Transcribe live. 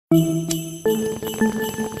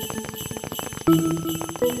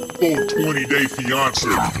420 Day Fiance.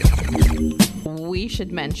 We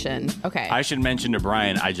should mention, okay. I should mention to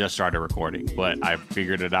Brian, I just started recording, but I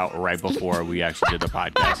figured it out right before we actually did the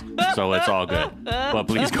podcast. So it's all good. But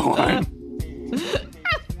please go on.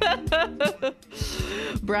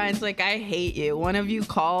 Brian's like, I hate you. One of you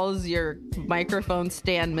calls your microphone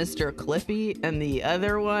stand Mr. Clippy, and the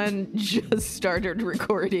other one just started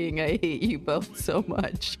recording. I hate you both so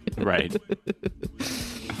much. Right.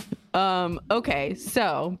 Okay,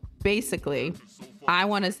 so basically, I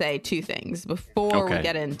want to say two things before we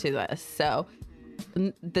get into this. So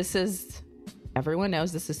this is, everyone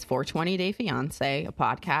knows this is 420 Day Fiance, a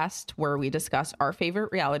podcast where we discuss our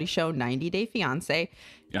favorite reality show, 90 Day Fiance,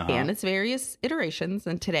 and its various iterations.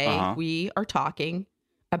 And today we are talking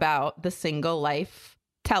about the single life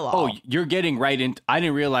tell-all. Oh, you're getting right into, I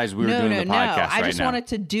didn't realize we were doing the podcast right now. I just wanted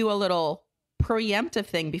to do a little preemptive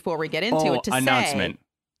thing before we get into it to announcement. Say,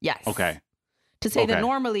 yes. Okay. To say that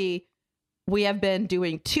normally we have been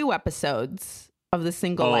doing 2 episodes of the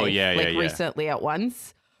single life recently at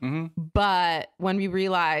once. Mm-hmm. But when we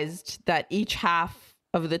realized that each half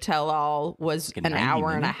of the tell-all was an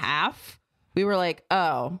hour and a half, we were like,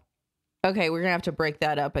 oh, okay, we're gonna have to break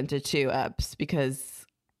that up into 2 eps because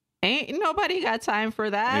ain't nobody got time for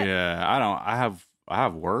that. Yeah, I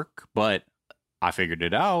have work, but I figured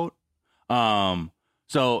it out.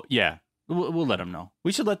 So yeah, we'll let them know.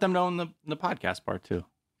 We should let them know in the podcast part too,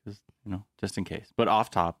 just in case. But off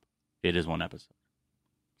top, it is 1 episode.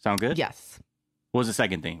 Sound good? Yes. What was the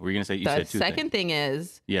second thing? Were you going to say? You said 2 things. The second thing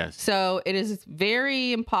is, yes. So it is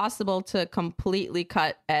very impossible to completely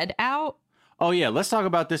cut Ed out. Oh, yeah. Let's talk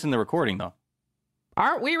about this in the recording, though.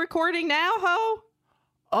 Aren't we recording now, ho?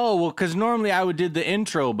 Oh, well, because normally I would did the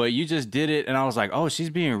intro, but you just did it, and I was like, oh, she's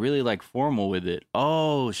being really, formal with it.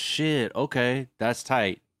 Oh, shit. Okay. That's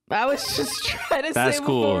tight. I was just trying to That's say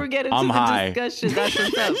cool. Before we get into discussion, that's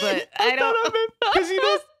what's up, but I don't. Because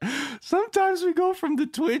sometimes we go from the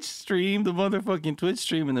Twitch stream, the motherfucking Twitch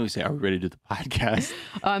stream, and then we say, "Are we ready to do the podcast?"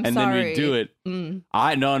 I'm and sorry. then we do it.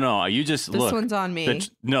 No. You just this look. One's on me.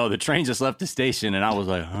 The train just left the station, and I was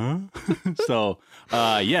like, "Huh?" So,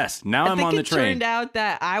 yes. Now I'm on the train. It turned out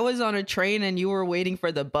that I was on a train and you were waiting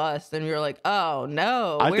for the bus, and we were like, "Oh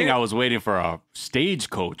no!" I think I was waiting for a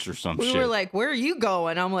stagecoach or some shit. We were like, "Where are you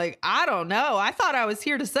going?" I'm like, "I don't know. I thought I was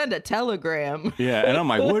here to send a telegram." Yeah, and I'm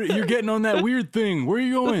like, "What? You're getting on that weird thing? Where are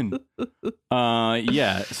you going?"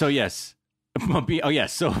 Yeah. So yes. So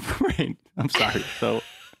right. I'm sorry. So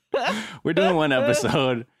we're doing 1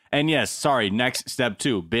 episode, and yes, sorry. Next step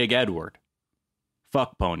 2, Big Edward,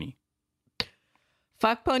 fuck pony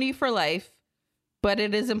for life. But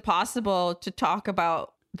it is impossible to talk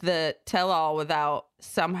about the tell-all without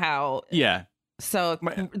somehow. Yeah. So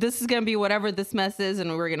this is gonna be whatever this mess is,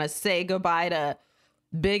 and we're gonna say goodbye to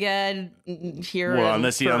Big Ed here. Well,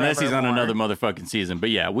 unless he's on another motherfucking season. But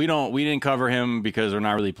yeah, we didn't cover him because we're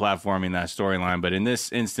not really platforming that storyline. But in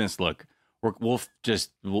this instance, look,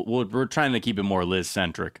 we're trying to keep it more Liz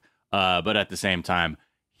centric. But at the same time,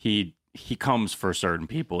 he comes for certain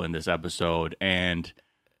people in this episode, and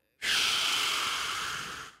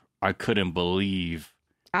I couldn't believe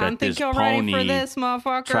I don't think you're ready for this,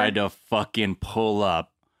 motherfucker. Tried to fucking pull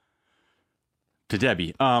up to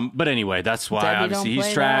Debbie. But anyway, that's why Debbie, obviously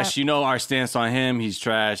he's trash. That. You know our stance on him. He's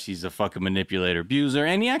trash. He's a fucking manipulator, abuser.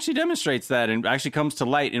 And he actually demonstrates that and actually comes to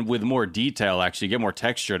light and with more detail, actually get more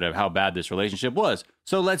texture to how bad this relationship was.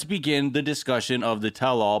 So let's begin the discussion of the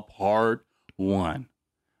tell-all part 1.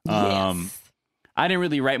 Yes. I didn't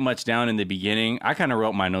really write much down in the beginning. I kind of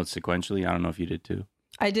wrote my notes sequentially. I don't know if you did too.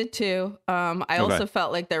 I did too. I also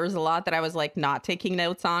felt like there was a lot that I was like not taking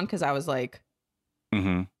notes on because I was like,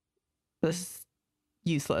 this is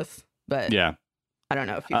useless. But yeah, I don't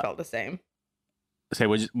know if you felt the same. What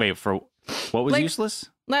was useless?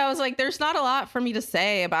 I was like, there's not a lot for me to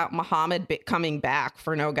say about Muhammad coming back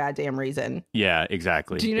for no goddamn reason. Yeah,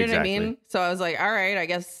 exactly. Do you know what I mean? So I was like, all right, I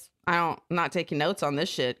guess I'm not taking notes on this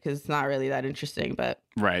shit because it's not really that interesting. But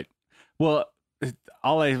right. Well,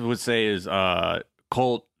 all I would say is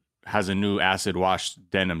Colt has a new acid wash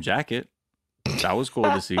denim jacket. That was cool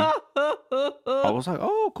to see. I was like,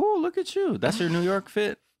 oh, cool. Look at you. That's your New York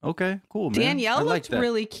fit. Okay, cool, man. Danielle looked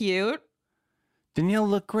really cute. Danielle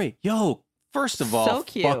looked great. Yo, first of all, so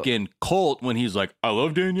cute. Fucking Colt when he's like, I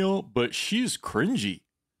love Danielle, but she's cringy.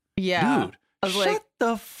 Yeah. Dude, shut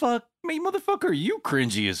the fuck. Man, motherfucker, you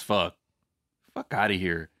cringy as fuck. Fuck out of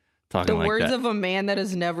here. Talking the words that. Of a man that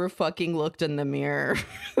has never fucking looked in the mirror.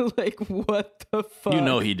 Like, what the fuck? You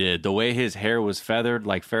know he did. The way his hair was feathered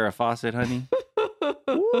like Farrah Fawcett, honey.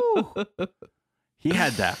 Woo. He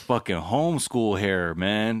had that fucking homeschool hair,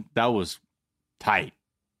 man. That was tight.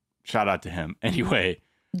 Shout out to him. Anyway,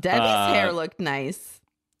 Debbie's hair looked nice.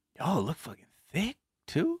 Oh, it looked fucking thick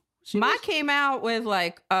too. Mine came out with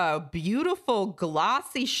like a beautiful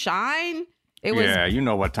glossy shine. It was. Yeah, you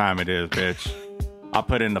know what time it is, bitch. I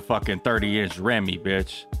put in the fucking 30-inch Remy,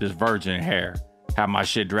 bitch. This virgin hair. Have my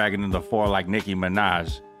shit dragging in the floor like Nicki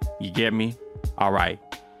Minaj. You get me? All right.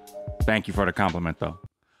 Thank you for the compliment, though.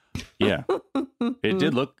 Yeah,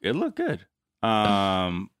 it looked good.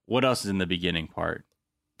 What else is in the beginning part?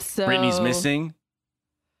 So Brittany's missing.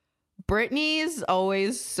 Brittany's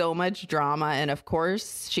always so much drama, and of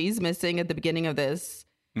course, she's missing at the beginning of this,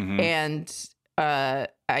 and I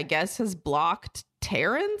guess has blocked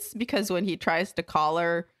Terrence because when he tries to call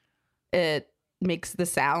her, it makes the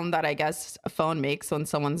sound that I guess a phone makes when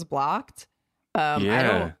someone's blocked.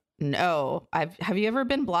 I don't know. Have you ever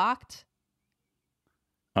been blocked?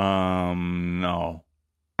 No.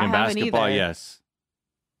 In basketball, yes.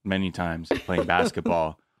 Many times playing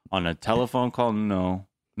basketball. On a telephone call, no.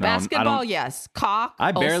 Basketball, yes. Cock,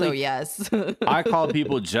 also yes. I call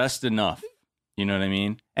people just enough. You know what I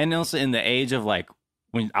mean? And also in the age of like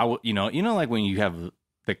when like when you have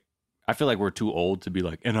I feel like we're too old to be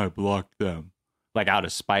like, and I blocked them, like out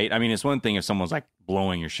of spite. I mean, it's one thing if someone's like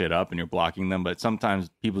blowing your shit up and you're blocking them, but sometimes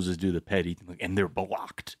people just do the petty thing, and they're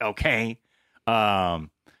blocked. Okay.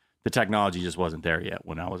 The technology just wasn't there yet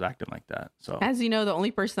when I was acting like that. So, as you know, the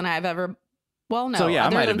only person I've ever, I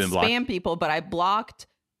might have been spam people, but I blocked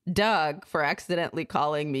Doug for accidentally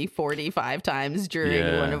calling me 45 times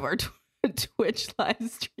during one of our Twitch live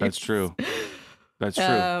streams. That's true. That's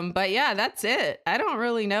true. But yeah, that's it. I don't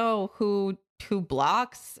really know who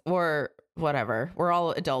blocks or whatever. We're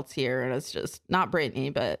all adults here, and it's just not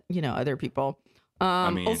Brittany, but other people.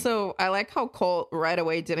 Also, I like how Colt right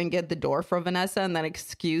away didn't get the door for Vanessa and then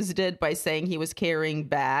excused it by saying he was carrying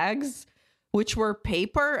bags, which were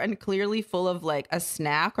paper and clearly full of like a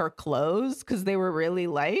snack or clothes because they were really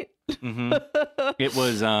light. Mm-hmm.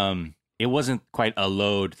 It wasn't quite a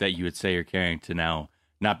load that you would say you're carrying to now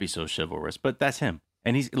not be so chivalrous, but that's him.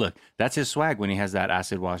 And that's his swag when he has that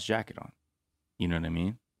acid wash jacket on. You know what I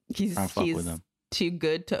mean? He's too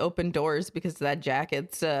good to open doors because that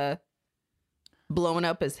jacket's blowing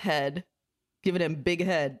up his head, giving him big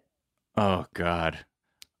head. Oh God!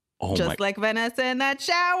 Just like Vanessa in that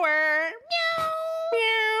shower. Meow,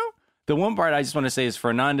 meow. The one part I just want to say is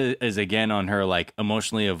Fernanda is again on her like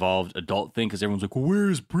emotionally evolved adult thing because everyone's like, well,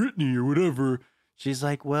 "Where's Brittany?" or whatever. She's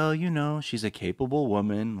like, "Well, she's a capable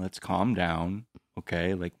woman. Let's calm down,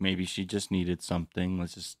 okay? Like maybe she just needed something.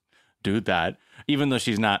 Let's just do that." Even though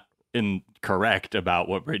she's not incorrect about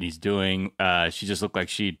what Brittany's doing, she just looked like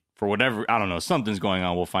for whatever, I don't know, something's going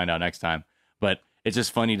on. We'll find out next time. But it's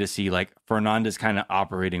just funny to see like Fernanda's kind of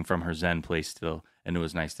operating from her Zen place still. And it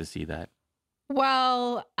was nice to see that.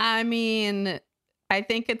 Well, I mean, I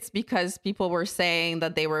think it's because people were saying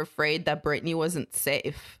that they were afraid that Brittany wasn't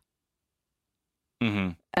safe.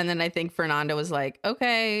 Mm-hmm. And then I think Fernanda was like,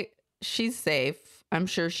 okay, she's safe. I'm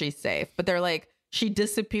sure she's safe. But they're like, she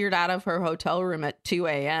disappeared out of her hotel room at 2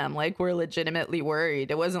 a.m. Like, we're legitimately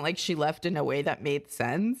worried. It wasn't like she left in a way that made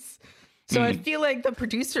sense. So I feel like the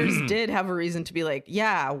producers did have a reason to be like,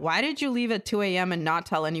 yeah, why did you leave at 2 a.m. and not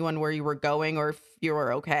tell anyone where you were going or if you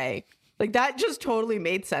were okay? Like, that just totally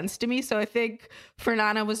made sense to me. So I think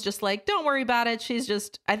Fernanda was just like, don't worry about it.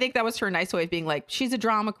 I think that was her nice way of being like, she's a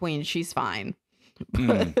drama queen. She's fine.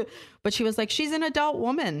 But she was like, she's an adult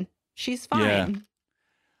woman. She's fine.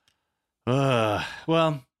 Yeah.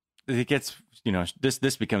 Well, it gets,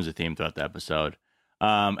 this becomes a theme throughout the episode.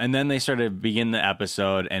 And then they sort of begin the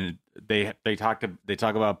episode and they talk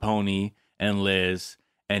about Pony and Liz,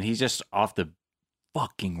 and he's just off the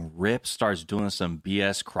fucking rip starts doing some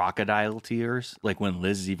BS crocodile tears, like when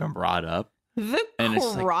Liz is even brought up. The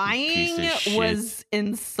crying was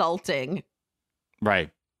insulting.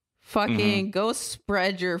 Right. Fucking go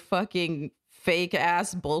spread your fucking fake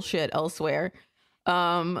ass bullshit elsewhere.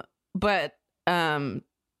 But the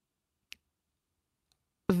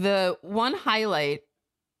one highlight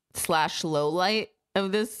 / low light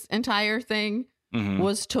of this entire thing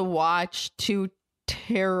was to watch two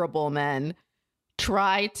terrible men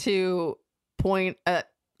try to point at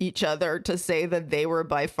each other to say that they were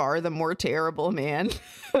by far the more terrible man.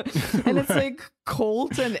 And it's like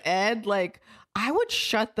Colt and Ed, like, I would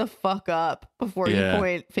shut the fuck up before you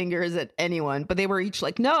point fingers at anyone. But they were each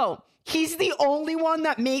like, no, he's the only one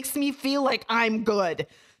that makes me feel like I'm good.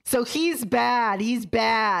 So he's bad. He's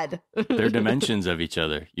bad. They're dimensions of each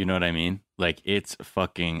other. You know what I mean? Like, it's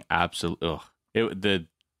fucking absolute.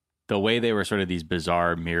 The way they were sort of these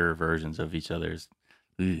bizarre mirror versions of each other's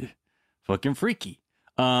fucking freaky.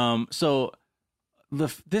 So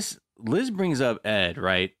this Liz brings up Ed,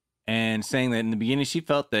 right? and saying that in the beginning she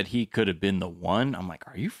felt that he could have been the one. I'm like,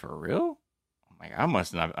 are you for real? I'm like, I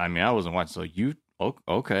must not. I mean, I wasn't watching. So you,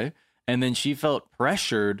 okay. And then she felt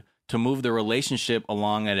pressured to move the relationship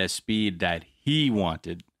along at a speed that he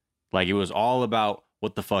wanted. Like it was all about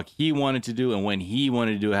what the fuck he wanted to do, and when he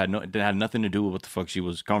wanted to do it had nothing to do with what the fuck she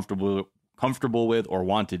was comfortable with or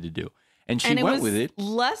wanted to do. And she went with it.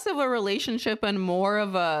 Less of a relationship and more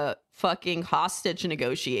of a fucking hostage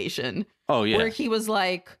negotiation. Oh yeah. Where he was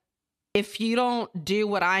like, if you don't do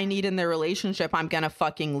what I need in the relationship, I'm gonna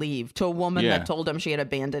fucking leave, to a woman that told him she had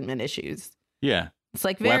abandonment issues. Yeah. It's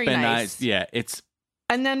like very weaponized, nice. Yeah, it's.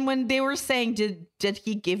 And then when they were saying, did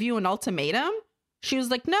he give you an ultimatum? She was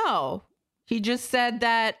like, no. He just said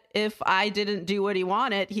that if I didn't do what he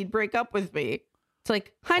wanted, he'd break up with me. It's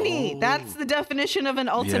like, honey, that's the definition of an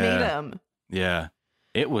ultimatum. Yeah.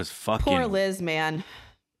 It was fucking. Poor Liz, man.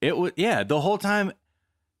 It was, the whole time,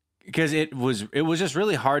 because it was just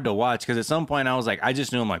really hard to watch. Because at some point I was like, I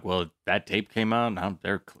just knew, I'm like, well, that tape came out. Now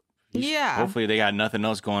hopefully they got nothing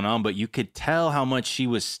else going on. But you could tell how much she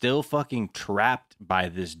was still fucking trapped by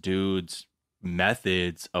this dude's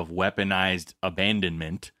methods of weaponized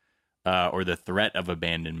abandonment, or the threat of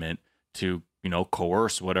abandonment to,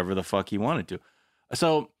 coerce whatever the fuck he wanted to.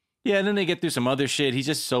 So yeah, then they get through some other shit. He's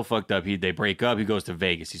just so fucked up. They break up. He goes to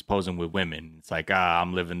Vegas. He's posing with women. It's like,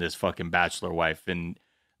 I'm living this fucking bachelor life. And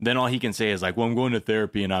then all he can say is like, well, I'm going to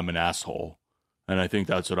therapy and I'm an asshole. And I think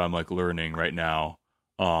that's what I'm like learning right now.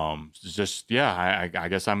 It's just, I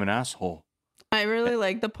guess I'm an asshole. I really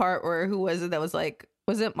like the part where, who was it that was like,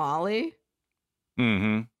 was it Molly?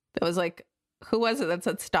 Mm-hmm. That was like, who was it that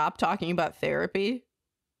said, stop talking about therapy?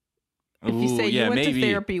 If you say you went to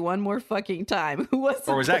therapy one more fucking time, who was it?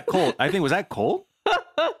 Or was that Colt? I think, was that Colt?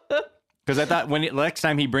 Because I thought next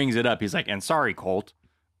time he brings it up, he's like, and sorry, Colt,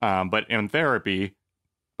 but in therapy,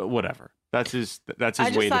 but whatever. That's his way to feel like.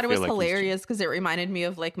 I just thought it was hilarious because it reminded me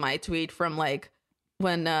of like my tweet from like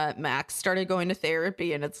when Max started going to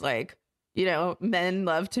therapy, and it's like, men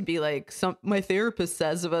love to be like, my therapist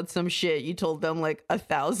says about some shit you told them like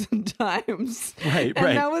 1,000 times. Right.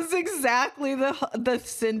 And that was exactly the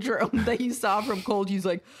syndrome that you saw from Colt. He's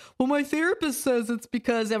like, well, my therapist says it's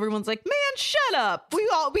because everyone's like, man, shut up.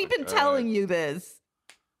 We've been telling you this.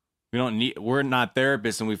 We're not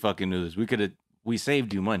therapists and we fucking knew this. We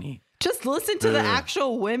saved you money. Just listen to the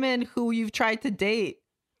actual women who you've tried to date.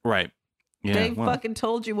 Right. Yeah. They fucking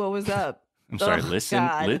told you what was up. I'm sorry.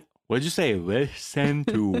 Listen. What'd you say? Listen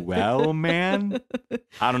to well, man?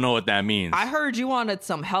 I don't know what that means. I heard you wanted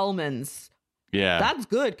some Hellmann's. Yeah. That's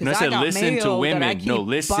good. No, I said listen to women. No,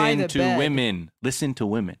 listen to women. Listen to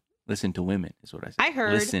women. Listen to women is what I said. I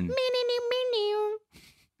heard. Listen.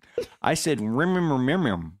 I said rim. Oh,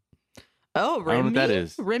 rim I don't know what that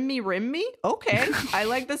is. Rim me? Okay. I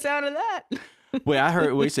like the sound of that. Wait, I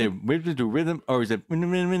heard we say rhythm, or is it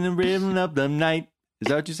rhythm of the night? Is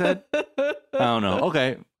that what you said? I don't know.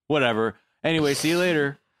 Okay. Whatever. Anyway, see you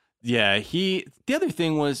later. Yeah, the other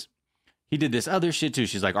thing was he did this other shit too.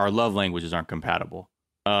 She's like, our love languages aren't compatible.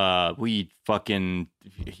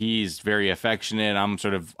 He's very affectionate. I'm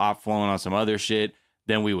sort of off flowing on some other shit.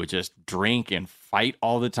 Then we would just drink and fight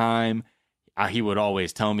all the time. He would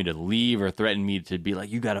always tell me to leave or threaten me to be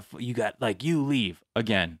like, you leave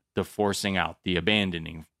again. The forcing out, the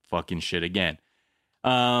abandoning fucking shit again.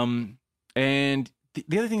 And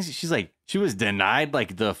the other thing is, she was denied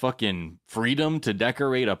like the fucking freedom to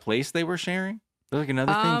decorate a place they were sharing. Like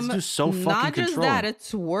another thing, it's just so fucking not just controlling. that,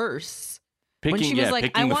 it's worse. When she was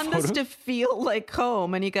like, I want this to feel like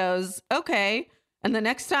home, and he goes, okay. And the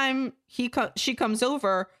next time she comes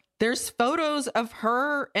over, there's photos of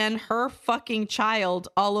her and her fucking child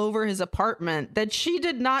all over his apartment that she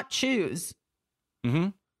did not choose. Mm-hmm.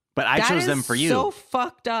 But I chose them for you. So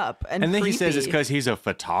fucked up and then creepy. He says it's because he's a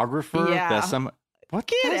photographer. Yeah. What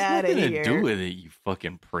Get out of here. to do with it, you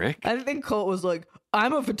fucking prick? I think Colt was like,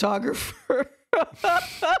 I'm a photographer.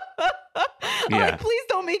 Like, please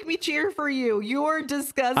don't make me cheer for you. You're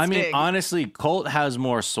disgusting. I mean, honestly, Colt has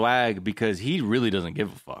more swag because he really doesn't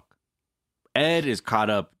give a fuck. Ed is caught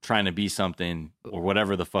up trying to be something or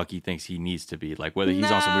whatever the fuck he thinks he needs to be. Like whether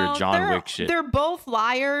he's on some weird John Wick shit. They're both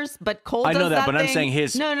liars, but Colt does I know that, but thing. I'm saying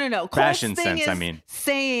his no. fashion Colt's sense, I mean.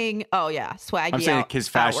 Saying, oh yeah, swaggy. I'm saying his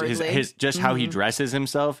fashion, his just how he Mm-hmm. dresses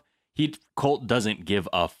himself. Colt doesn't give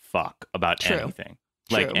a fuck about anything.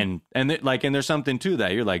 Like, True. and there's something to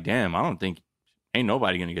that. You're like, damn, I don't think ain't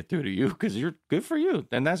nobody gonna get through to you because you're good for you,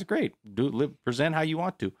 and that's great. Present how you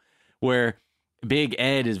want to. Where Big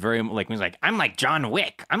Ed is very like, he's like, I'm like John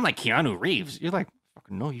Wick, I'm like Keanu Reeves. You're like,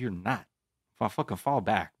 fucking no, you're not. Fucking fall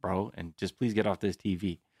back, bro, and just please get off this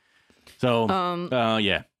TV. So,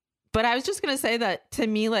 yeah. But I was just going to say that to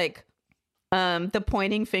me, like, the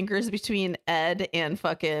pointing fingers between Ed and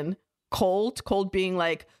fucking Colt being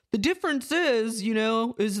like, the difference is,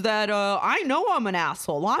 is that I know I'm an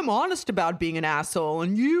asshole. I'm honest about being an asshole,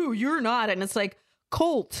 and you're not. And it's like,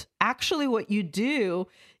 Colt, actually what you do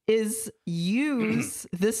is use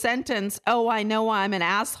the sentence, oh, I know I'm an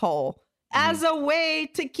asshole, as a way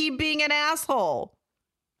to keep being an asshole.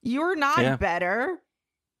 You're not better.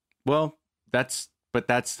 Well, that's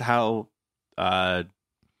how,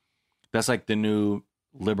 that's like the new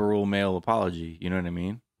liberal male apology. You know what I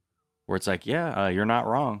mean? Where it's like, you're not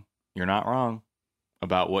wrong. You're not wrong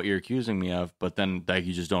about what you're accusing me of. But then like,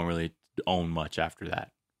 you just don't really own much after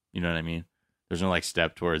that. You know what I mean? There's no like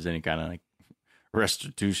step towards any kind of like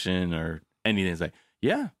restitution or anything. It's like,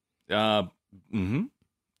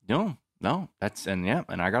 no, that's, and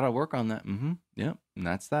I got to work on that. And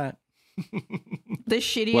that's that. The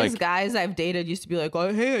shittiest guys I've dated used to be like,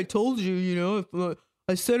 oh, hey, I told you, if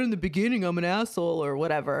I said in the beginning I'm an asshole or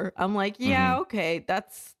whatever. I'm like, okay,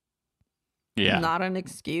 that's not an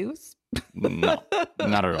excuse. No,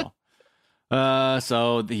 not at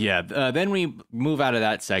all. Then we move out of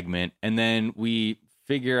that segment, and then we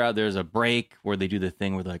figure out there's a break where they do the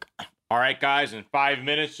thing where they're like, all right, guys, in 5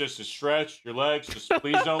 minutes, just to stretch your legs, just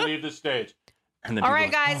please don't leave the stage. And then all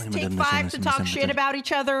right, guys, take 5 to talk shit about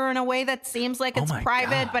each other in a way that seems like it's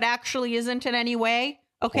private, but actually isn't in any way.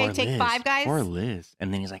 Okay, poor take Liz. 5, guys. Poor Liz.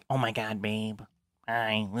 And then he's like, oh my God, babe.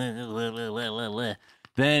 Then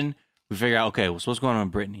we figure out, okay, so what's going on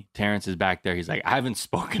with Brittany? Terrence is back there. He's like, I haven't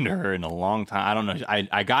spoken to her in a long time. I don't know.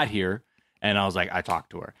 I got here and I was like, I talked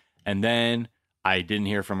to her. And then I didn't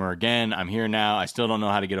hear from her again. I'm here now. I still don't know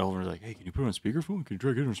how to get over her. Like, hey, can you put her on speakerphone? Can you try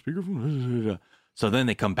to get her on speakerphone? So then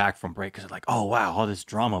they come back from break because they're like, oh, wow, all this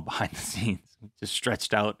drama behind the scenes. Just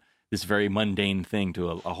stretched out this very mundane thing to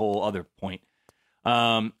a whole other point.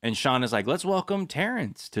 And Sean is like, let's welcome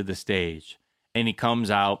Terrence to the stage. And he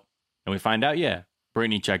comes out and we find out,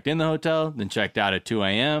 Brittany checked in the hotel, then checked out at 2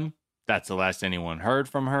 a.m. That's the last anyone heard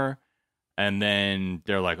from her. And then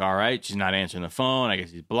they're like, all right, she's not answering the phone. I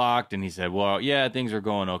guess he's blocked. And he said, well, things are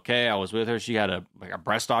going okay. I was with her. She had a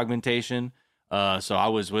breast augmentation. So I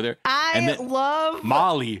was with her. I love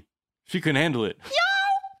Molly. She couldn't handle it.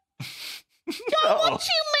 Yo, what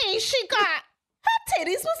you mean? She got her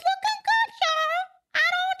titties was looking good, y'all. I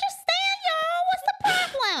don't understand, y'all. What's the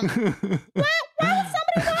problem? Why would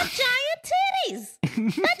somebody want giant titties?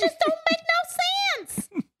 That just don't make no sense.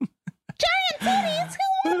 Giant titties?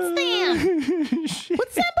 Who wants them?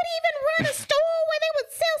 Would somebody even run a store where they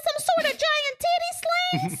would sell some sort of giant titty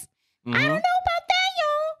slings? I don't know about that,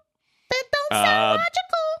 y'all. That don't sound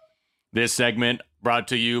logical. This segment brought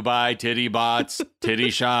to you by Titty Bots. Titty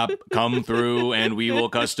Shop. Come through and we will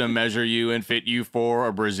custom measure you and fit you for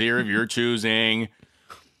a brassiere of your choosing.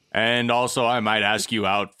 And also, I might ask you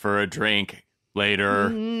out for a drink later.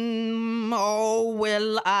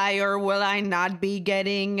 Will I or will I not be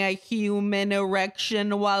getting a human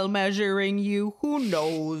erection while measuring you? Who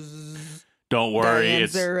knows? Don't worry. The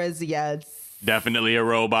answer is yes. Definitely a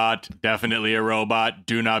robot. Definitely a robot.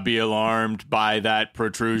 Do not be alarmed by that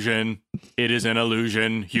protrusion. It is an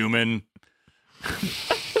illusion. Human.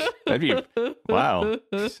 That'd be, wow.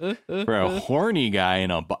 For a horny guy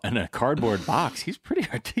in a cardboard box, he's pretty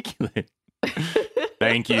articulate.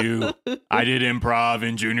 Thank you. I did improv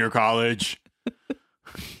in junior college.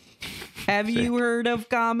 Have you heard of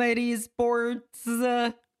comedy sports?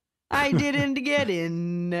 I didn't get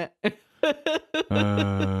in.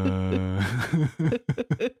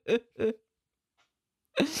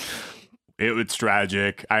 It's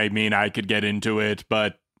tragic. I mean, I could get into it,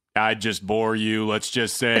 but I'd just bore you. Let's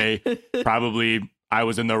just say probably I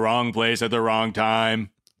was in the wrong place at the wrong time.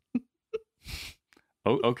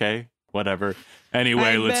 Oh, okay. Whatever.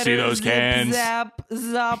 Anyway, let's see those cans.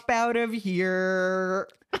 Zap out of here.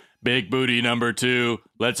 Big booty number 2.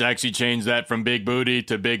 Let's actually change that from big booty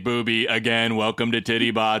to big booby. Again, welcome to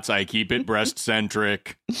Titty Bots. I keep it breast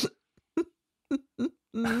centric.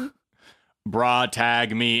 Bra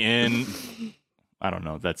tag me in. I don't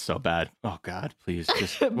know. That's so bad. Oh God, please.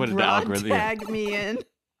 Just what did the algorithm tag me in?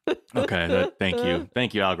 Okay, thank you.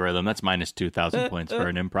 Thank you, algorithm. That's minus 2,000 points for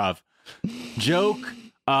an improv joke.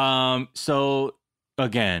 So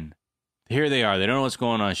again, here they are. They don't know what's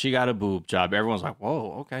going on. She got a boob job. Everyone's like,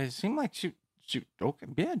 whoa, okay. It seemed like she okay,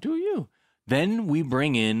 yeah, do you. Then we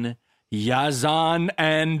bring in Yazan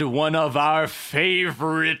and one of our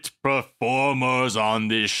favorite performers on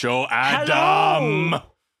this show, Adam. Hello.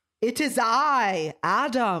 It is I,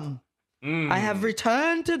 Adam. I have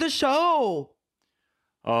returned to the show.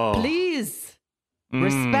 Oh. Please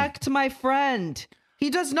respect my friend. He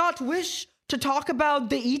does not wish to talk about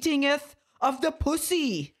the eatingeth of the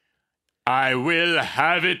pussy. I will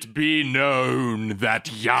have it be known that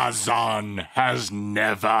Yazan has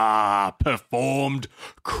never performed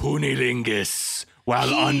cunnilingus while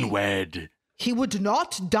unwed. He would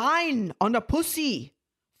not dine on a pussy,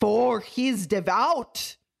 for he's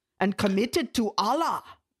devout and committed to Allah.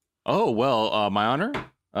 Oh, well, my honor.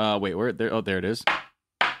 Wait, where? There. Oh, there it is.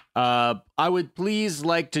 I would please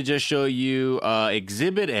like to just show you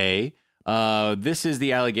Exhibit A. This is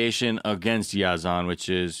the allegation against Yazan, which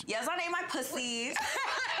is Yazan ate my pussy.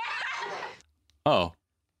 Oh,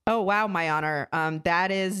 wow, my honor.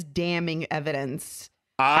 That is damning evidence.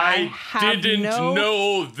 I didn't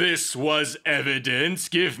know this was evidence.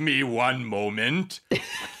 Give me one moment. What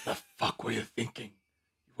the fuck were you thinking?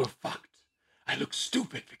 You were fucked. I look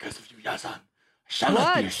stupid because of you, Yazan. I shall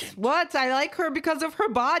not be ashamed. What? I like her because of her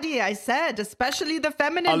body, I said, especially the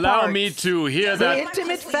feminine parts. Allow me to hear the that.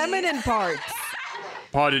 intimate feminine parts.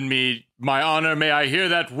 Pardon me, my honor. May I hear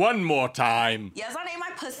that one more time? Yazan ate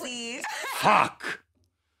my pussy. Fuck.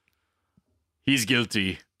 He's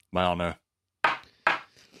guilty, my honor.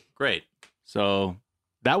 Great. So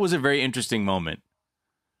that was a very interesting moment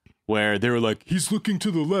where they were like, he's looking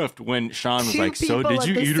to the left, when Sean was like, so did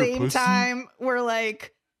you eat her pussy? At the same time, we're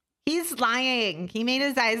like, he's lying. He made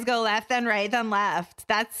his eyes go left, then right, then left.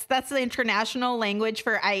 That's the international language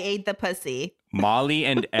for I ate the pussy. Molly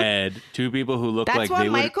and Ed, two people who look like they would... That's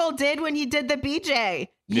what Michael did when he did the BJ.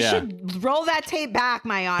 You should roll that tape back,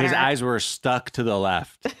 my honor. His eyes were stuck to the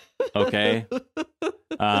left. Okay?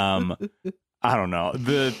 I don't know.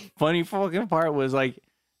 The funny fucking part was like,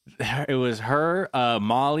 it was her,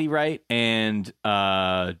 Molly, right? And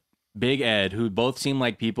Big Ed, who both seem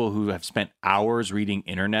like people who have spent hours reading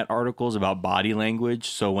internet articles about body language.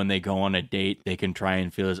 So when they go on a date, they can try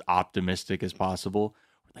and feel as optimistic as possible.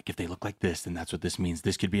 Like, if they look like this, then that's what this means.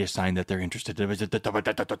 This could be a sign that they're interested. Did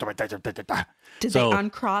they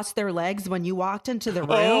uncross their legs when you walked into the room?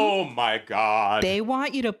 Oh my God. They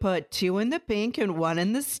want you to put 2 in the pink and 1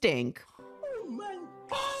 in the stink.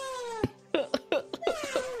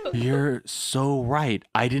 You're so right.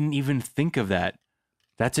 I didn't even think of that.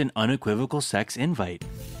 That's an unequivocal sex invite,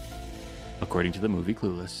 according to the movie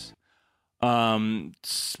Clueless.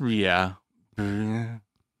 Yeah,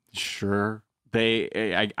 sure.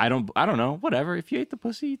 I don't know. Whatever. If you ate the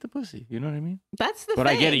pussy, eat the pussy. You know what I mean? That's the thing. But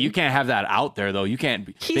I get it. You can't have that out there, though. You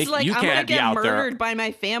can't. He's like, I'm gonna get murdered by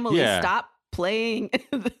my family. Yeah. Stop playing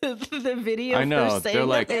the video. I know. They're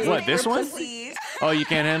like, what? This one? Oh, you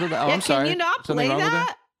can't handle that. Oh, yeah, I'm sorry. Can you not Something play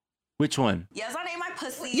that? Which one? Yazan ate my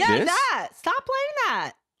pussy. Yeah, This? that. Stop playing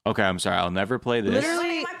that. Okay, I'm sorry. I'll never play this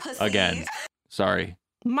Literally again. Sorry.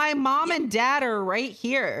 My mom and dad are right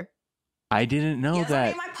here. I didn't know Yazan that.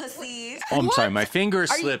 ate my pussy. Oh, I'm What? sorry. My finger Are you-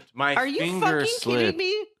 slipped. My Are you finger fucking slipped. kidding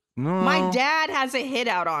me? No. My dad has a hit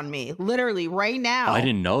out on me, literally right now. I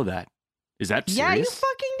didn't know that. Is that serious? Yeah, you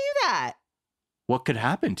fucking do that. What could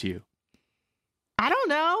happen to you? I don't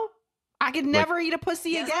know. I could never eat a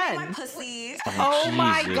pussy Yazan ate my again. pussy. Oh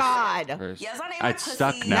my Jesus God. Christ. Yazan ate my It's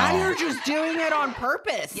stuck pussy. now. Now you're just doing it on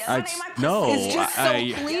purpose. Yazan It's- ate my pussy. no, It's just so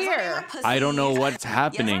I- clear. I don't know what's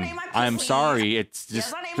happening. ate my I'm pussy. sorry. It's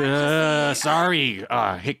just Yazan ate my pussy. sorry.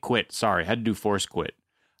 Hit quit. Sorry. Had to do force quit.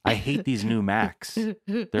 I hate these new Macs.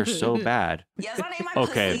 They're so bad. Yazan ate my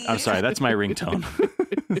Okay, pussy. I'm sorry. That's my ringtone.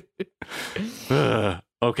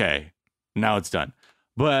 Okay, now it's done.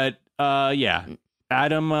 But yeah,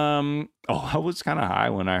 Adam. I was kind of high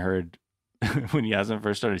when I heard when Yazan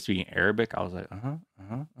first started speaking Arabic. I was like,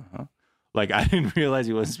 Like I didn't realize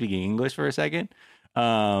he wasn't speaking English for a second.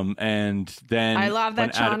 And then I love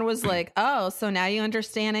that when Sean was like, oh, so now you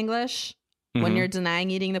understand English when Mhm. you're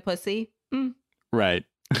denying eating the pussy? right.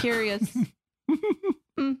 Curious.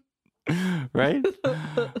 Right?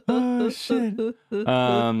 Oh shit.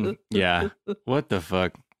 Yeah. What the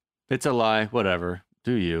fuck? It's a lie. Whatever.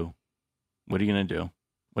 Do you? What are you gonna do?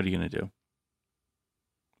 What are you gonna do?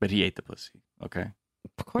 But he ate the pussy. Okay.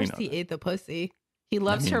 Of course know he that. ate the pussy. He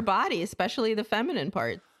loves her body, especially the feminine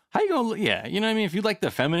parts. How you gonna? Yeah. You know what I mean? If you like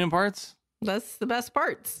the feminine parts, That's the best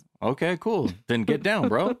parts. okay, cool. Then get down,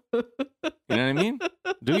 bro. You know what I mean?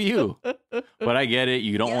 Do you? But I get it.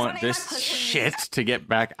 You don't Yes, want honey, my this pussy. shit to get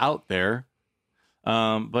back out there.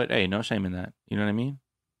 But hey, no shame in that. You know what I mean?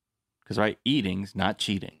 Because right, eating's not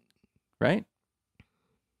cheating, right?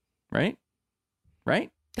 Right?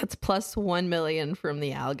 Right? That's plus 1 million from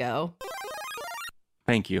the algo.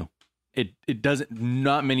 Thank you. It doesn't.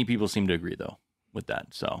 Not many people seem to agree though with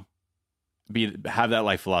that. So have that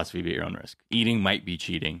life philosophy. Be at your own risk. Eating might be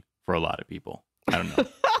cheating for a lot of people. I don't know.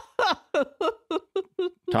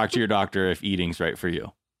 Talk to your doctor if eating's right for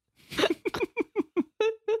you.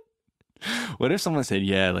 What if someone said,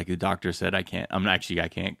 yeah, like the doctor said, I can't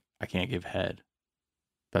give head.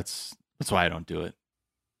 That's why I don't do it.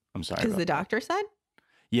 I'm sorry. Because the doctor said?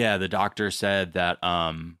 Yeah, the doctor said that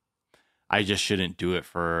I just shouldn't do it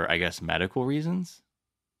for, I guess, medical reasons.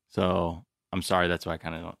 So I'm sorry. That's why I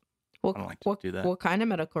kind of don't like to do that. What kind of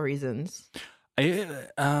medical reasons? It's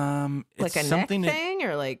like a neck thing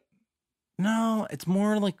or like? No, it's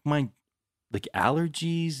more like my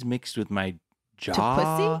allergies mixed with my jaw. To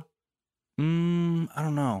pussy? I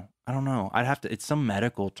don't know. I'd have to. It's some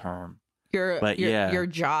medical term. Your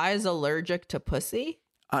jaw is allergic to pussy?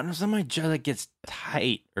 Some of my jaw like gets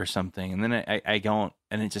tight or something, and then I don't,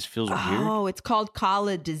 and it just feels weird. Oh, it's called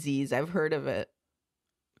collard disease. I've heard of it.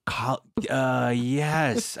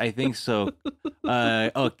 Yes, I think so.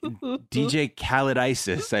 DJ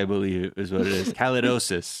Calliditis, I believe is what it is.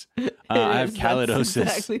 Callidosis. I have callidosis.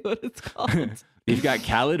 That's exactly what it's called. You've got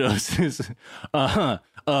callidosis.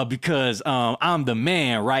 Because I'm the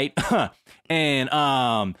man, right? And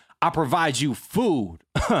I provide you food.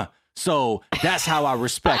 So that's how I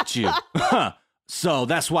respect you. So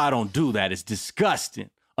that's why I don't do that. It's disgusting.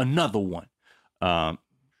 Another one.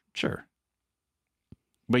 Sure.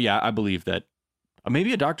 But yeah, I believe that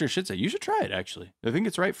maybe a doctor should say, you should try it, actually. I think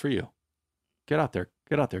it's right for you. Get out there,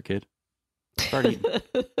 kid. Start eating.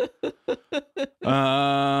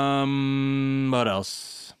 What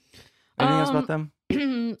else? Anything else about them?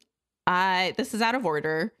 This is out of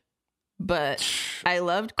order, but I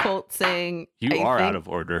loved Colt saying You are out of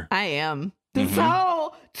order. I am. This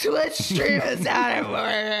whole Twitch stream is out of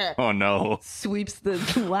order. Oh no. Sweeps the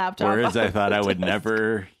laptop. Words I thought I would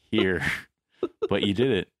never hear. But you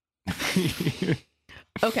did it.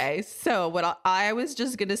 Okay, so what I was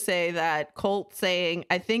just going to say that Colt saying,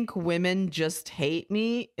 I think women just hate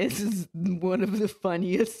me is one of the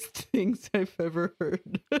funniest things I've ever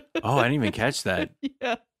heard. Oh, I didn't even catch that.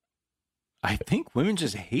 Yeah. I think women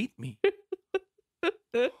just hate me.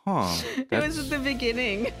 Huh. It was at the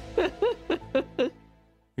beginning.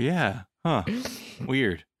 Yeah. Huh.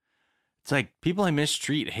 Weird. It's like people I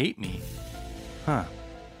mistreat hate me. Huh.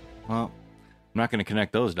 Well, I'm not going to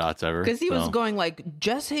connect those dots ever. Because he was going like,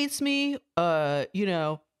 Jess hates me.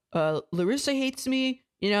 Larissa hates me.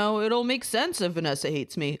 It'll make sense if Vanessa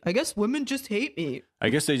hates me. I guess women just hate me. I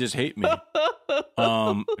guess they just hate me.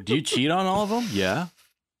 Do you cheat on all of them? Yeah.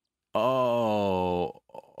 Oh,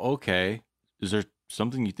 okay. Is there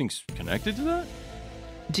something you think's connected to that?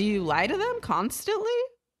 Do you lie to them constantly?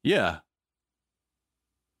 Yeah.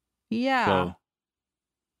 Yeah. So,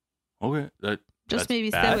 okay. Just maybe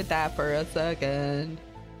stay with that for a second.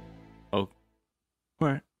 Oh. All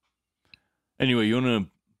right. Anyway, you want to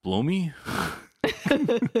blow me?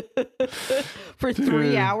 For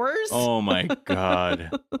 3 hours? Oh my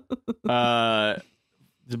God.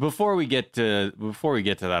 Before we get to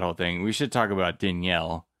that whole thing, we should talk about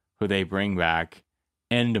Danielle, who they bring back.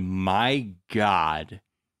 And my God,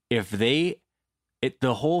 if the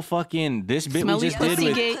whole fucking this bit Smelly we just did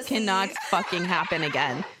with Pussygate cannot fucking happen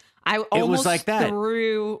again. I almost like that.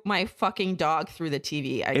 threw my fucking dog through the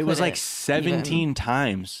TV. It was like 17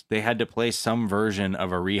 times they had to play some version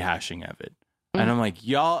of a rehashing of it. And I'm like,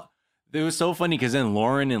 y'all, it was so funny because then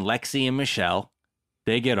Lauren and Lexi and Michelle,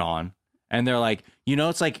 they get on and they're like,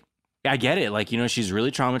 it's like, I get it. Like, she's really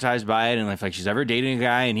traumatized by it. And like she's ever dating a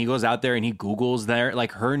guy and he goes out there and he Googles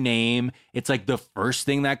her name. It's like the first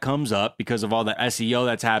thing that comes up because of all the SEO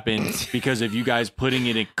that's happened because of you guys putting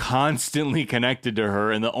it in constantly connected to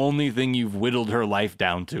her. And the only thing you've whittled her life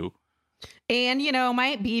down to. And,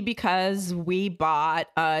 might be because we bought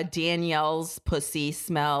Danielle's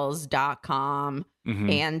pussysmells.com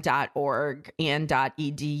and .org and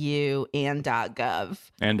 .edu and .gov.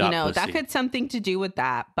 And that could something to do with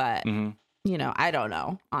that. But, I don't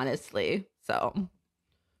know, honestly. So.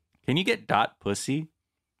 Can you get .pussy?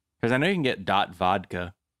 Because I know you can get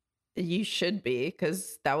 .vodka. You should be,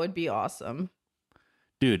 because that would be awesome.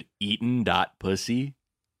 Dude, Eaton .pussy.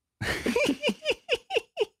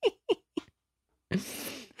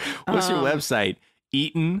 What's your website?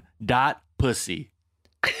 Eaton.pussy.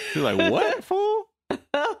 You're like, what, fool?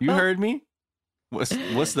 You heard me? What's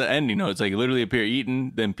the ending? No, it's like literally a period.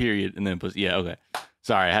 Eaton, then period, and then pussy. Yeah, okay.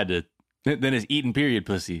 Sorry, I had to. Then it's Eaton period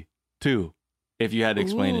pussy, too, if you had to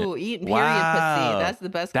explain it. Eaton period pussy. That's the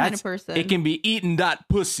best kind of person. It can be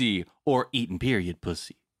Eaton.pussy or Eaton period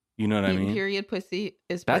pussy. You know what I mean? Eaton period pussy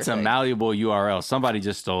is perfect. That's a malleable URL. Somebody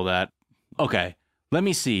just stole that. Okay. Let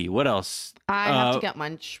me see. What else? I have to get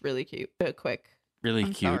munch really cute, quick. Really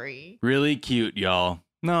I'm cute. Sorry. Really cute, y'all.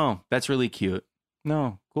 No, that's really cute.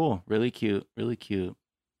 No, cool. Really cute. Really cute.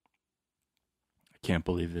 I can't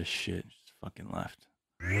believe this shit just fucking left.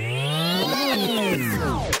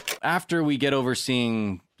 after we get over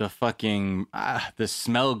seeing the fucking the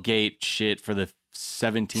Smellgate shit for the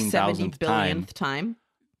 17,000th time,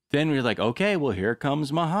 then we're like, okay, well, here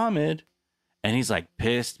comes Muhammad, and he's like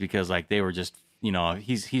pissed because like they were just, you know,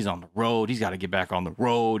 he's on the road, he's got to get back on the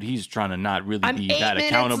road, he's trying to not really be that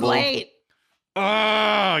accountable. Late.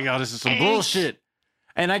 Oh God, this is some bullshit.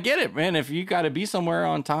 And I get it, man. If you got to be somewhere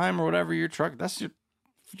on time or whatever, your truck, that's your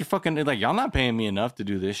fucking, like, y'all not paying me enough to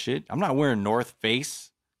do this shit. I'm not wearing North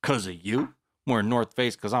Face because of you. I'm wearing North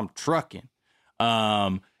Face because I'm trucking.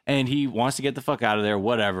 And he wants to get the fuck out of there,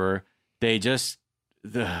 whatever. We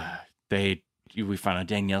find out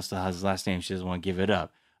Danielle still has his last name. She doesn't want to give it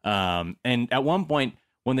up. And at one point,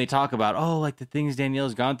 when they talk about, oh, like the things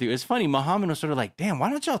Danielle's gone through, it's funny. Muhammad was sort of like, damn, why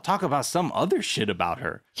don't y'all talk about some other shit about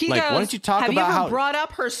her? He like, goes, why don't you talk about have you how ever brought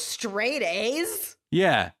up her straight A's?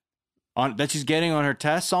 Yeah. That she's getting on her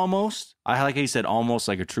tests almost. I like how he said almost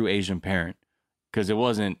like a true Asian parent, because it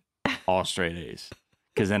wasn't all straight A's.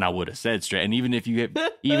 Because then I would have said straight. And even if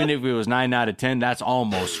it was 9 out of 10, that's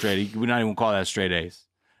almost straight. We not even call that straight A's.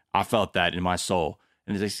 I felt that in my soul.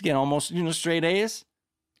 And he's like, she's getting almost, straight A's?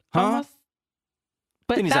 Huh? Almost.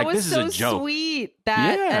 But then he's that like, was this is a so joke. sweet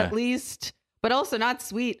that Yeah. at least, but also not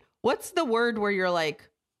sweet. What's the word where you're like,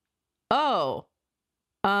 oh,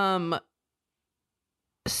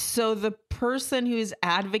 so the person who's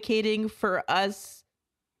advocating for us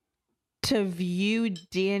to view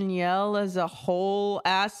Danielle as a whole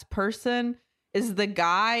ass person is the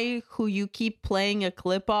guy who you keep playing a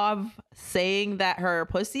clip of saying that her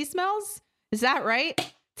pussy smells? Is that right?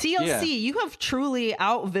 TLC, Yeah. you have truly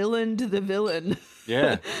out-villained the villain.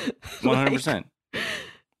 Yeah. 100%.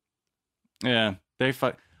 Yeah.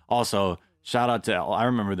 Also, shout out to, I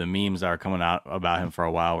remember the memes that are coming out about him for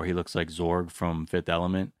a while where he looks like Zorg from Fifth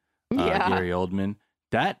Element. Gary Oldman.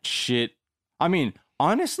 That shit. I mean,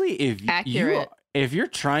 honestly, if you're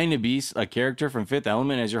trying to be a character from Fifth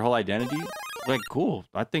Element as your whole identity, like, cool.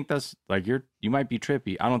 I think that's like you might be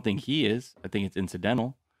trippy. I don't think he is. I think it's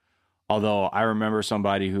incidental. Although I remember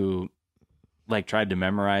somebody who like tried to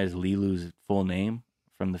memorize Lilu's full name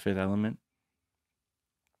from the Fifth Element.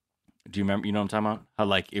 Do you remember? You know what I'm talking about? How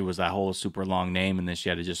like it was that whole super long name, and then she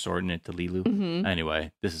had to just shorten it to Lilu. Mm-hmm.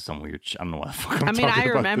 Anyway, this is some weird shit. I don't know what the fuck I'm I mean, talking I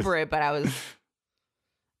about remember this. it, but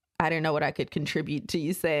I didn't know what I could contribute to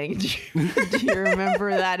you saying. Do you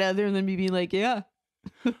remember that other than me being like, yeah?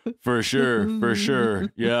 For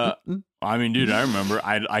sure. Yeah. I mean, dude, I remember.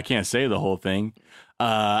 I can't say the whole thing.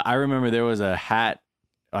 I remember there was a hat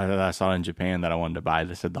that I saw in Japan that I wanted to buy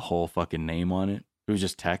that said the whole fucking name on it. It was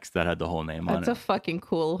just text that had the whole name on it. That's a fucking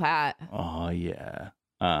cool hat. Oh, yeah.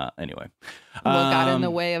 Anyway. What got in the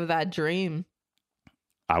way of that dream?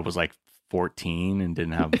 I was like 14 and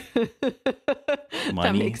didn't have That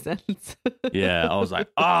money. makes sense. Yeah. I was like,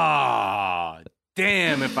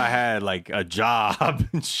 damn, if I had like a job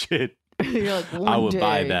and shit, You're like, I would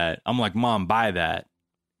buy day. that. I'm like, Mom, buy that.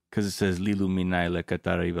 Because it says, Lilu minai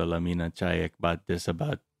lekatariba lamina chayek bat this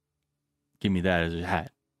about. Give me that as a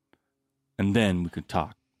hat. And then we could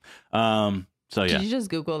talk. So yeah. Did you just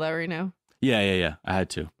Google that right now? Yeah. I had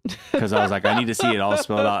to. Because I was like, I need to see it all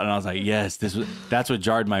spelled out. And I was like, yes, that's what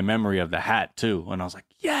jarred my memory of the hat too. And I was like,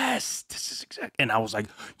 yes, this is exact. And I was like,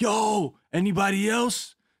 yo, anybody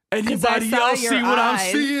else? Anybody saw else your see what I'm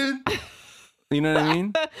eyes. seeing? You know what I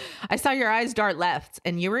mean? I saw your eyes dart left,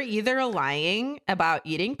 and you were either lying about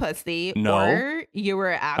eating pussy, No. or you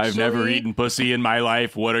were actually. I've never eaten pussy in my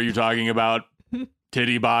life. What are you talking about?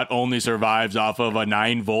 Tittybot only survives off of a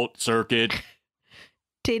 9-volt circuit.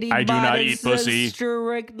 Titty I do not bot eat is pussy.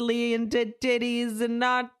 Strictly into titties and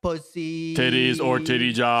not pussy. Titties or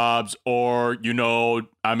titty jobs, or,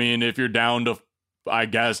 I mean, if you're down to, I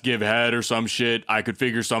guess, give head or some shit, I could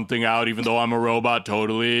figure something out, even though I'm a robot,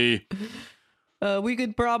 totally. We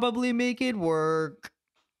could probably make it work.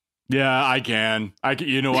 Yeah, I can.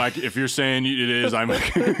 If you're saying it is, I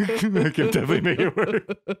can definitely make it work.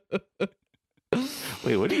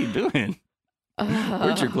 Wait, what are you doing?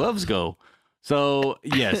 Where'd your gloves go? So,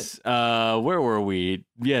 yes, where were we?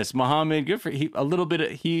 Yes, Muhammad, good for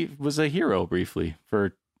he was a hero briefly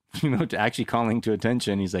for, actually calling to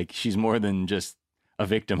attention. He's like, she's more than just a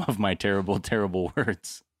victim of my terrible, terrible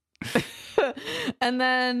words. And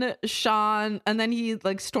then he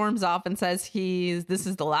like storms off and says this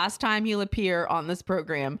is the last time he'll appear on this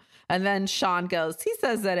program. And then Sean goes, he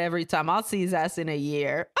says that every time. I'll see his ass in a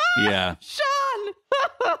year. Yeah. Sean!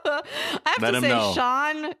 I have Let to him say, know.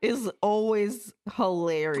 Sean is always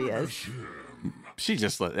hilarious. She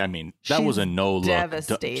just, that She's was a no look.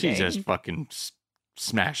 devastating. She just fucking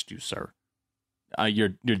smashed you, sir. You're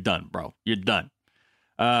done, bro. You're done.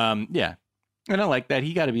 Yeah. And I like that.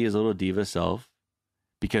 He got to be his little diva self.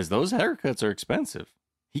 because those haircuts are expensive.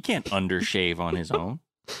 He can't undershave on his own.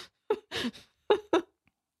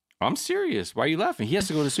 I'm serious. Why are you laughing? He has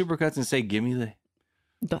to go to Supercuts and say, give me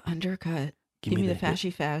the undercut. Give me the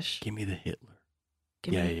fashy fash. Give me the Hitler.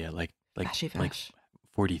 Give yeah. Like fashy fash.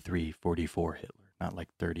 43, 44 Hitler, not like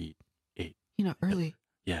 38. Early.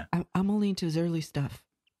 Yeah. I'm only into his early stuff.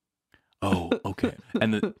 Oh, okay.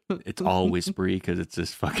 And it's all whispery because it's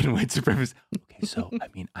this fucking white supremacist. Okay, so, I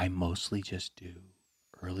mean, I mostly just do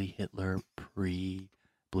early Hitler,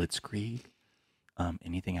 pre-Blitzkrieg.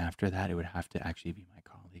 Anything after that, it would have to actually be my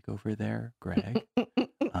colleague over there, Greg.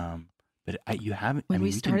 But you haven't. When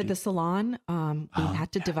we started the salon, we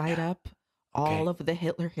had to divide up all of the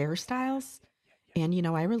Hitler hairstyles. Yeah. And,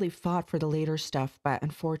 I really fought for the later stuff, but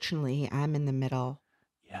unfortunately, I'm in the middle.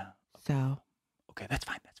 Yeah. So. Okay, that's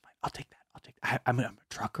fine. I'll take that. I'm a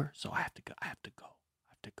trucker, so I have to go.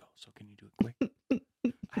 So can you do it quick?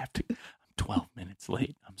 I'm 12 minutes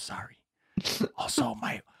late. I'm sorry.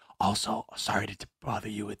 Also, sorry to bother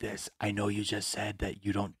you with this. I know you just said that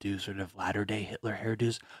you don't do sort of latter-day Hitler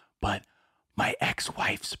hairdos, but my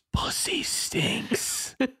ex-wife's pussy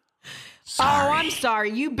stinks. Sorry. Oh, I'm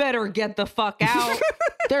sorry. You better get the fuck out.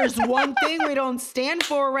 There's one thing we don't stand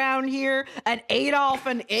for around here at Adolf,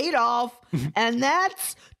 and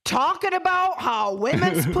that's talking about how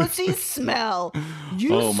women's pussies smell.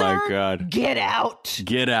 You, sir, my God. Get out.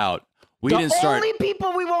 Get out. The only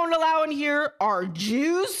people we won't allow in here are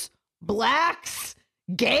Jews, blacks,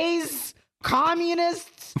 gays,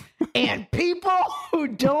 communists, and people who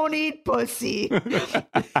don't eat pussy.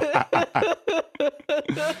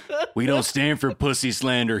 We don't stand for pussy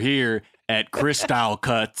slander here at Crystal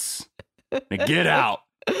Cuts. Now get out.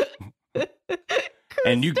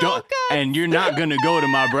 And you don't, and you're not gonna go to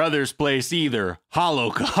my brother's place either.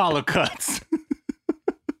 Hollow Cuts.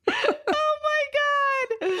 Oh my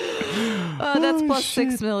God! That's plus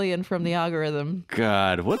 6 million from the algorithm.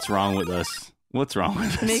 God, what's wrong with us? What's wrong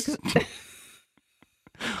with us?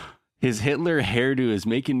 His Hitler hairdo is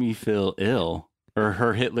making me feel ill, or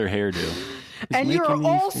her Hitler hairdo. And you're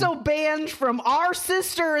also banned from our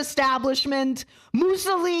sister establishment,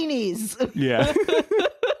 Mussolini's. Yeah.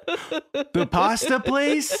 The pasta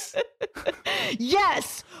place?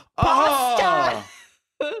 Yes. Pasta.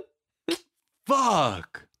 Oh,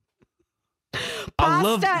 fuck.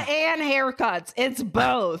 Pasta and haircuts. It's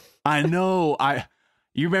both. I know.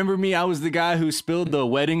 You remember me? I was the guy who spilled the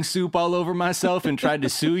wedding soup all over myself and tried to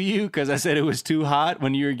sue you because I said it was too hot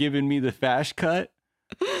when you were giving me the fash cut.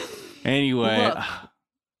 Anyway. Look,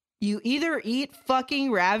 you either eat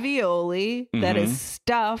fucking ravioli that is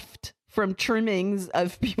stuffed from trimmings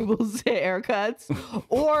of people's haircuts,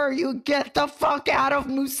 or you get the fuck out of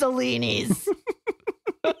Mussolini's.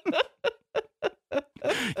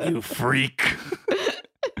 You freak.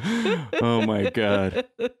 Oh my God.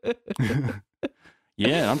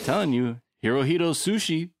 Yeah, I'm telling you, Hirohito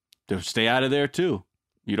Sushi, to stay out of there too.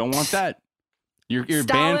 You don't want that. You're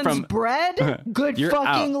banned from bread. Good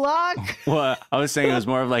fucking luck. Well, I was saying it was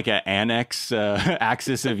more of like an annex,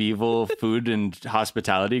 Axis of Evil food and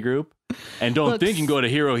hospitality group. And don't think you can go to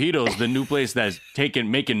Hirohito's, the new place that's giving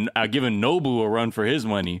Nobu a run for his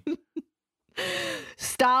money.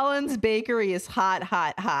 Stalin's Bakery is hot.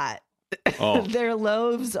 Oh. Their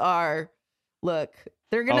loaves are,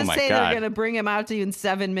 they're going to say God. they're going to bring them out to you in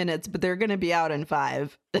 7 minutes, but they're going to be out in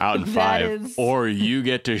 5. Out in 5. Or you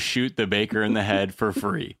get to shoot the baker in the head for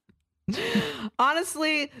free.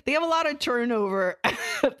 Honestly, they have a lot of turnover at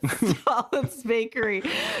Stalin's Bakery.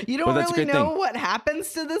 You don't really know what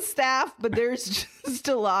happens to the staff, but there's just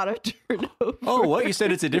a lot of turnover. Oh, what? You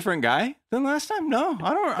said it's a different guy than last time? No,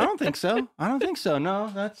 I don't think so. I don't think so.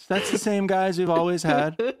 No, that's the same guys we've always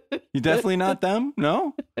had. You definitely not them?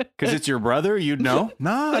 No? Because it's your brother? You'd know?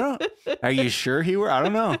 No, I don't. Are you sure he worked? I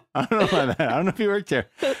don't know. I don't know about that. I don't know if he worked there.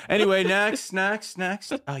 Anyway, next.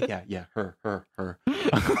 Oh, yeah, her.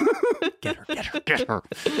 Get her.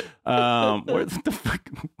 Where the fuck?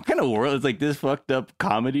 What kind of world is like this fucked up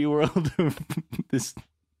comedy world of this?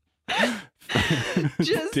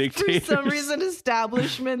 Just for some reason,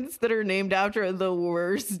 establishments that are named after the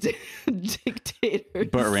worst dictators,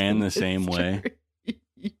 but ran the same way.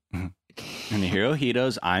 And the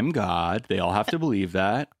Hirohitos, I'm God. They all have to believe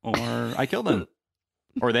that, or I kill them,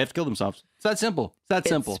 or they have to kill themselves. It's that simple.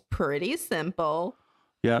 It's pretty simple.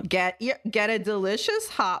 Yeah. Get a delicious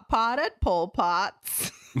hot pot at Pol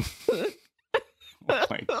Pot's. Oh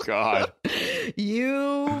my God.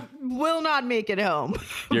 You will not make it home.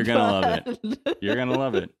 You're going to love it. You're going to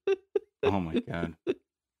love it. Oh my God.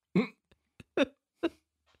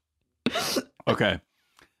 Okay.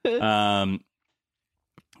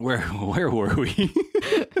 Where were we?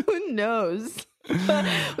 Who knows?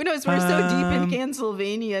 Who knows? We're so deep in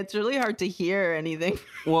Pennsylvania, it's really hard to hear anything.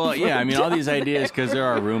 Well, yeah, I mean, all these ideas because they're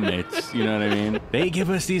our roommates. You know what I mean? They give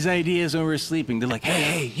us these ideas when we're sleeping. They're like,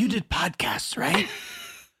 hey, you did podcasts, right?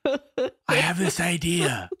 I have this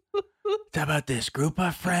idea. It's about this group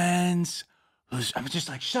of friends I'm just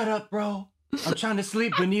like, shut up, bro. I'm trying to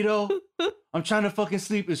sleep, Benito. I'm trying to fucking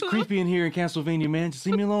sleep. It's creepy in here in Pennsylvania, man. Just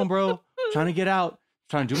leave me alone, bro. I'm trying to get out. I'm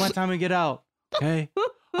trying to do my time and get out. Okay?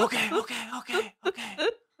 Okay.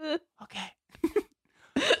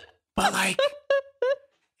 But like,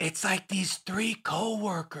 it's like these three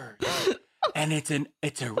coworkers, and it's a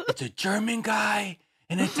German guy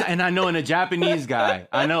and I know, and a Japanese guy.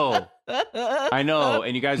 I know.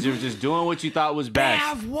 And you guys are just doing what you thought was best. They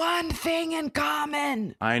have one thing in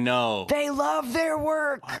common. I know. They love their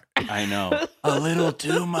work. I know. A little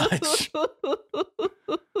too much.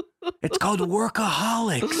 It's called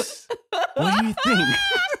workaholics. What do you think?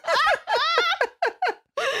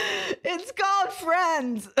 It's called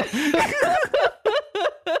Friends.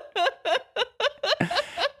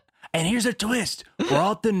 And here's a twist. We're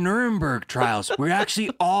all at the Nuremberg trials. We actually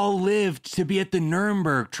all lived to be at the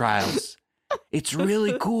Nuremberg trials. It's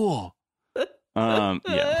really cool.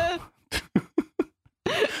 Yeah.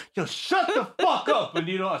 Yo, shut the fuck up,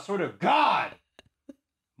 Benito. I swear to God.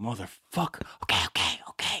 Motherfucker.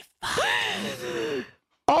 Okay, fine.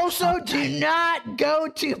 Also, do not go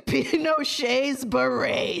to Pinochet's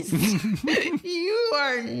Berets. You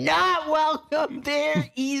are not welcome there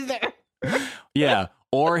either. Yeah.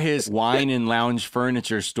 Or his wine and lounge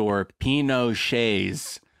furniture store,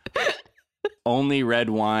 Pinochet's. Only red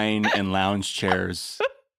wine and lounge chairs.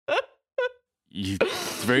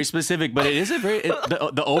 It's very specific, but it is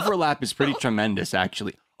the overlap is pretty tremendous,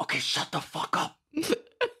 actually. Okay, shut the fuck up.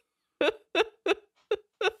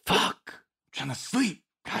 Fuck. I'm trying to sleep.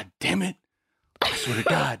 God damn it. I swear to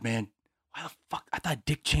God, man. Why the fuck? I thought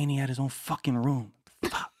Dick Cheney had his own fucking room.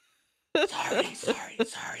 Fuck. Sorry.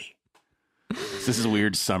 This is a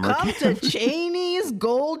weird summer. Come to Cheney's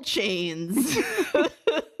Gold Chains.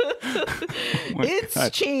 It's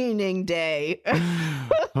chaining day.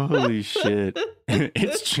 Holy shit.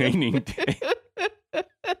 It's chaining day.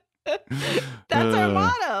 That's our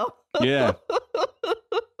motto. Yeah.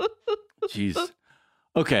 Jeez.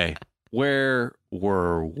 Okay. Where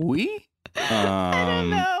were we? I don't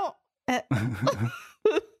know.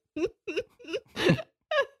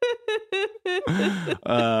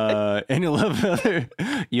 And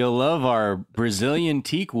you'll love our Brazilian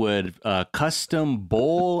teakwood custom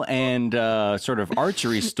bowl and sort of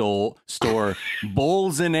archery store,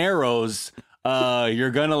 Bowls and Arrows.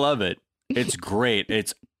 You're gonna love it. It's great.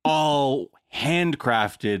 It's all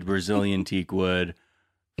handcrafted Brazilian teakwood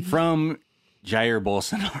from Jair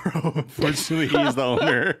Bolsonaro. Unfortunately, he's the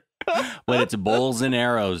owner, but it's Bowls and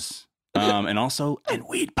Arrows, and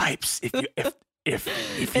weed pipes. If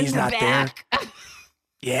he's not there,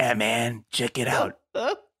 yeah, man, check it out.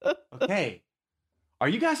 Okay, are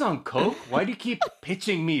you guys on coke? Why do you keep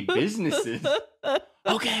pitching me businesses?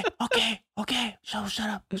 Okay.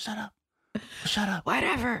 Shut up.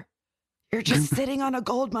 Whatever. You're just sitting on a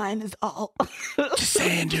gold mine is all. Just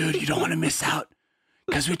saying, dude, you don't want to miss out.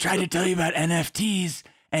 Because we tried to tell you about NFTs,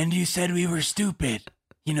 and you said we were stupid,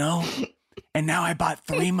 you know? And now I bought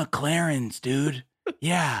 3 McLarens, dude.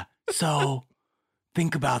 Yeah, so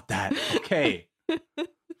think about that. Okay.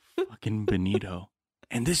 Fucking Benito.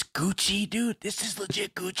 And this Gucci, dude, this is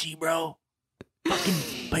legit Gucci, bro.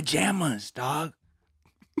 Fucking pajamas, dog.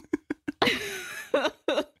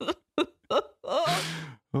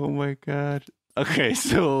 Oh my God. Okay,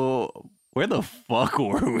 so where the fuck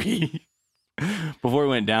were we before we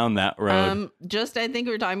went down that road? I think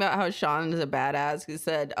we were talking about how Sean is a badass who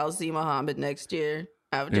said, I'll see Muhammad next year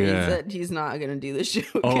after he said he's not going to do the show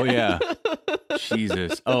again. Oh, yeah.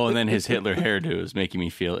 Jesus. Oh, and then his Hitler hairdo is making me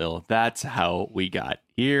feel ill. That's how we got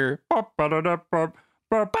here. All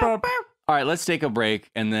right, let's take a break,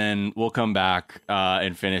 and then we'll come back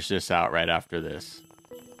and finish this out right after this.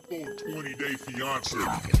 20-day fiance.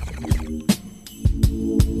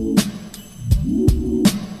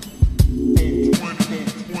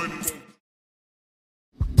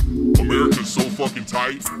 America's so fucking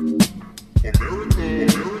tight. America.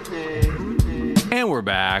 And we're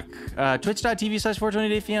back.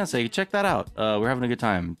 Twitch.tv/420dayfiance. Check that out. We're having a good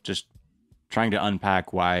time. Just trying to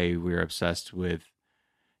unpack why we're obsessed with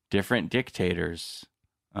different dictators.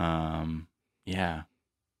 Yeah.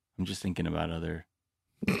 I'm just thinking about other...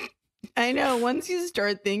 I know. Once you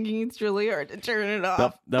start thinking, it's really hard to turn it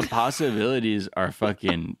off. The possibilities are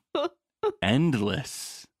fucking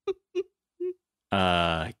endless.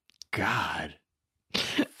 God.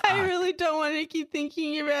 I I really don't want to keep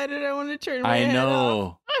thinking about it. I want to turn my I head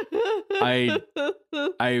know. off.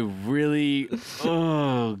 I really.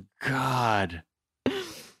 Oh God.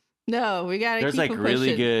 No, we gotta. There's keep like it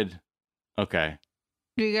really pushing. good. Okay.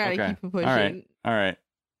 We gotta Okay. keep it pushing. All right.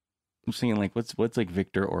 I'm thinking like what's like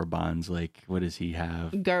Victor Orban's like? What does he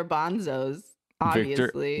have? Garbanzos,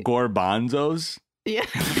 obviously. Victor Gorbanzos. Yeah,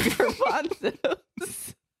 garbanzos.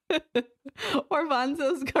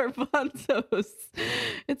 Orbanzos, garbanzos.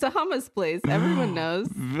 It's a hummus place. Everyone knows.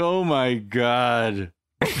 Oh my God.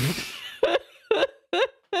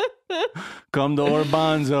 Come to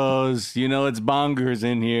Orbanzos. You know it's bongers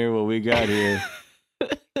in here. What we got here?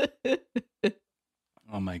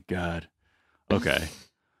 Oh my God. Okay.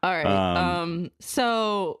 All right.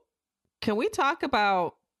 So can we talk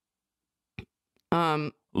about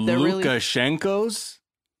the really Lukashenko's?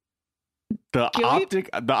 The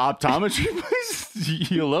optometry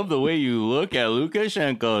place? You love the way you look at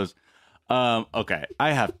Lukashenko's. Okay.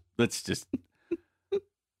 Let's just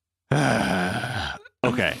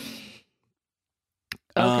okay.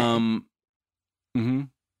 Mm-hmm.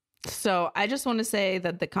 So I just want to say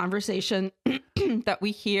that the conversation that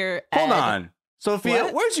we hear. Hold on. Sophia,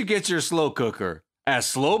 What? where'd you get your slow cooker? At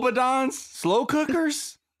Slobodon's Slow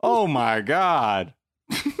Cookers? Oh my God.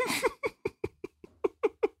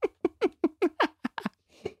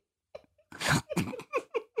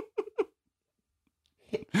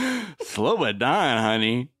 Slobodon,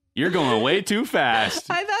 honey. You're going way too fast.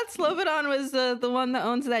 I thought Slobodan was the one that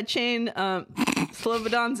owns that chain,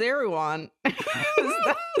 Slobodan's Erewhon. Is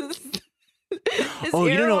Oh,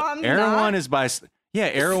 you don't know Erewhon Erewhon not? is by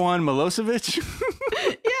Erewhon Milosevic?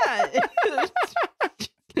 Yeah.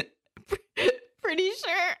 Pretty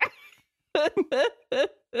sure.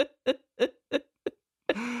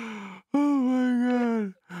 Oh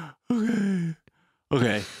my God.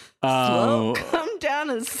 Okay. Slow come down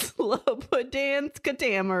a Slobodan's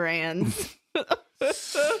catamarans.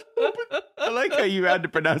 I like how you had to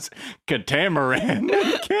pronounce catamaran.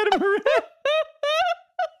 Catamaran.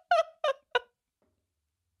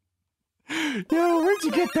 Yo, where'd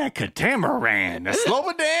you get that catamaran? The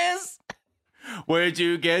Slobodans? Where'd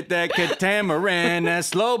you get that catamaran? That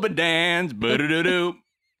Slobodans? Boo-doo-doo-doo.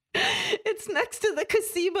 It's next to the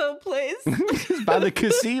Casebo place. By the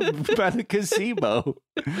gazebo.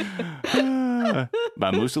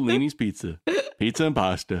 By Mussolini's Pizza. Pizza and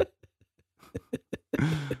pasta.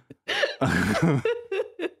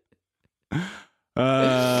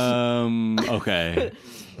 Okay.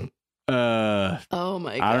 Oh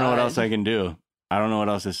my God. I don't know what else I can do. I don't know what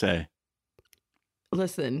else to say.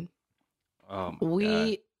 Listen, Oh my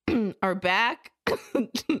we are back.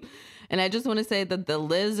 And I just want to say that the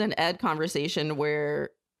Liz and Ed conversation where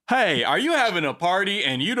Hey, are you having a party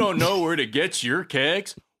and you don't know where to get your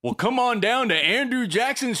kegs? Well, come on down to Andrew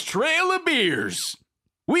Jackson's Trail of Beers.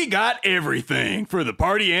 We got everything for the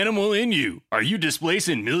party animal in you. Are you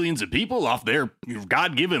displacing millions of people off their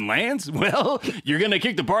God-given lands? Well, you're going to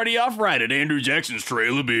kick the party off right at Andrew Jackson's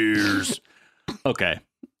Trail of Beers. Okay.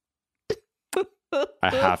 I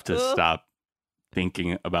have to stop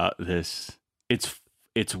thinking about this.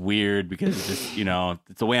 It's weird because it's just,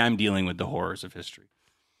 it's the way I'm dealing with the horrors of history.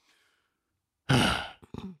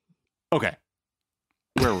 Okay.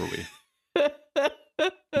 Where were we?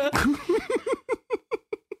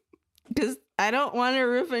 because I don't want to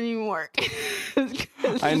roof anymore.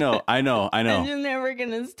 I know. I'm just never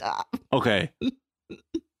gonna stop. Okay.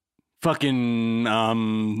 Fucking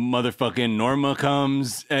motherfucking Norma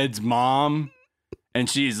comes, Ed's mom, and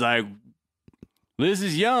she's like, Liz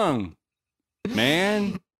is young.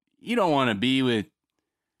 Man, you don't want to be with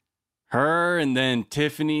her. And then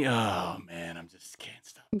Tiffany. Oh man, I just can't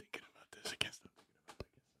stop thinking about this. I can't stop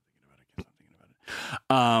thinking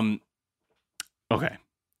about it. Okay.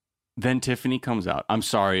 Then Tiffany comes out. I'm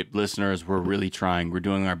sorry, listeners. We're really trying. We're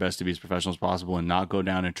doing our best to be as professional as possible and not go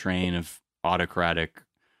down a train of autocratic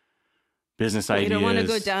business ideas. You don't want to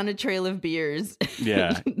go down a trail of beers.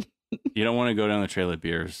 Yeah. You don't want to go down the trail of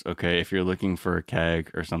beers, okay? If you're looking for a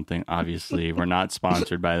keg or something, obviously, we're not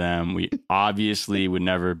sponsored by them. We obviously would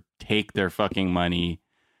never take their fucking money.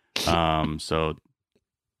 So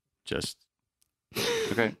just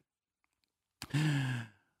okay.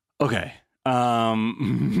 Okay.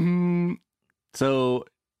 So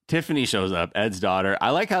Tiffany shows up, Ed's daughter. I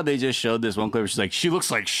like how they just showed this one clip where she's like, she looks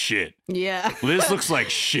like shit. Yeah. Liz looks like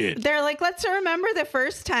shit. They're like, let's remember the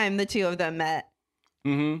first time the two of them met.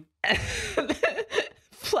 Mm-hmm.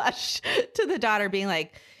 Flash to the daughter being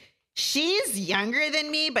like, she's younger than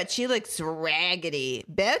me, but she looks raggedy.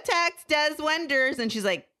 Botox does wonders. And she's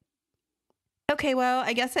like, okay, well,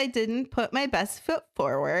 I guess I didn't put my best foot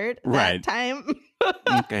forward Right. that time.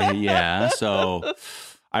 Okay, yeah. So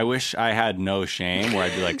I wish I had no shame where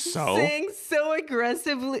I'd be like, so? Saying so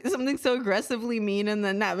aggressively, something so aggressively mean, and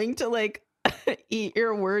then having to like eat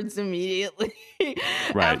your words immediately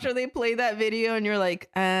Right. after they play that video, and you're like,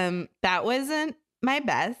 that wasn't my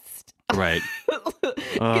best. Right.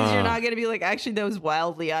 Because you're not going to be like, actually, that was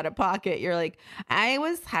wildly out of pocket. You're like, I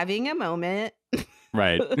was having a moment.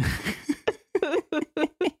 Right.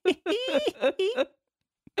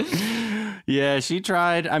 Yeah, she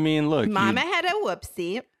tried. I mean, look. Mama had a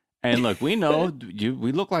whoopsie. And look, we know you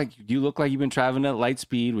look like you've been traveling at light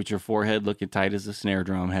speed with your forehead looking tight as a snare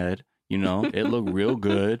drum head. You know, it looked real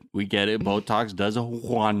good. We get it. Botox does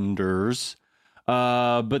wonders.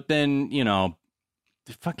 But then, you know,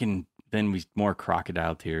 then we more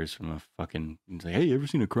crocodile tears from a fucking. It's like, hey, you ever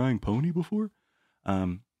seen a crying pony before?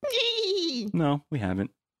 No, we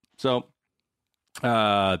haven't. So,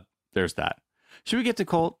 there's that. Should we get to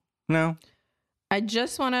Colt? No. I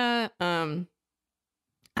just want to,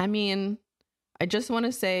 I just want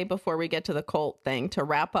to say before we get to the Colt thing to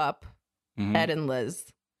wrap up Ed and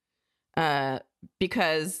Liz,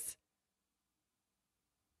 because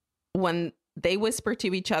when they whisper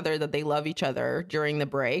to each other that they love each other during the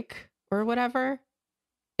break or whatever,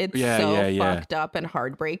 it's fucked up and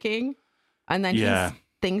heartbreaking. And then he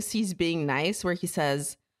thinks he's being nice, where he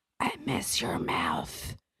says, I miss your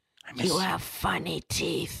mouth. You have funny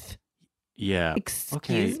teeth. Yeah.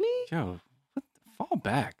 Excuse me? Joe, fall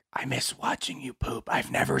back. I miss watching you poop. I've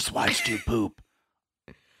never watched you poop.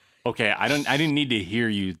 Okay, I didn't need to hear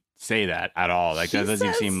you say that at all. Like, that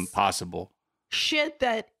doesn't seem possible. Shit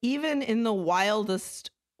that even in the wildest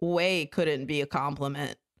way couldn't be a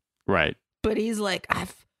compliment. Right. But he's like,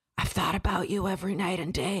 I've thought about you every night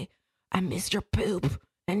and day. I miss your poop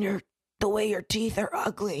and the way your teeth are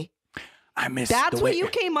ugly. I miss That's what you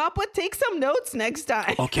came up with? Take some notes next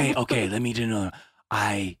time. Okay, let me do another.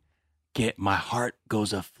 My heart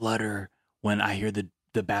goes a flutter when I hear the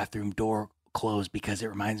bathroom door close, because it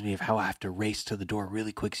reminds me of how I have to race to the door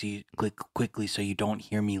really quickly so you don't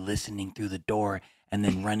hear me listening through the door and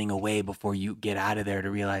then running away before you get out of there to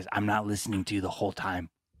realize I'm not listening to you the whole time.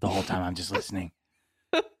 The whole time I'm just listening.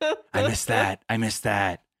 I miss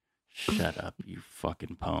that. Shut up, you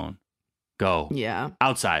fucking pone. Go. Yeah.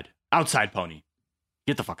 Outside, pony.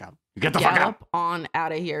 Get the fuck out. Fuck out. Gallop on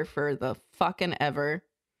out of here for the fucking ever.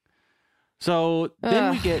 So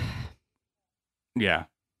then we get. Yeah,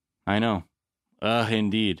 I know.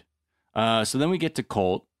 Indeed. So then we get to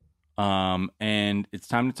Colt. And it's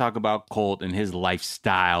time to talk about Colt and his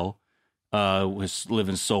lifestyle. Was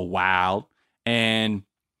living so wild. And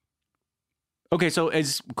okay, so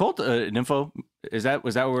is Colt an info? Was that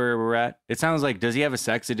where we're at? It sounds like, does he have a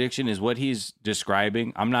sex addiction? Is what he's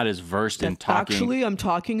describing? I'm not as versed in talking. Actually, I'm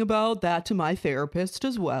talking about that to my therapist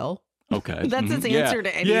as well. Okay. That's his answer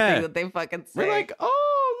to anything that they fucking say. We're like,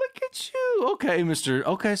 oh, look at you. Okay, Mr.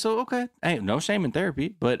 Okay. Hey, no shame in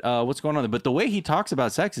therapy, but what's going on there? But the way he talks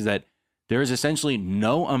about sex is that there is essentially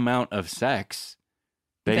no amount of sex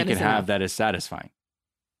that he can have that is satisfying.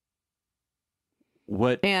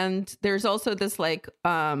 What? And there's also this like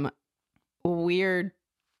weird,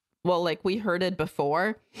 well, like we heard it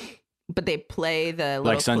before, but they play the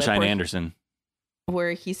like Sunshine Anderson,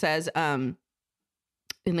 where he says in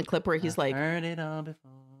the clip where he's like, heard it all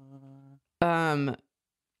before.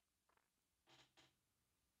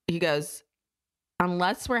 He goes,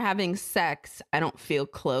 unless we're having sex, I don't feel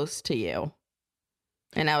close to you.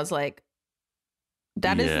 And I was like,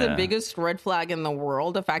 that is the biggest red flag in the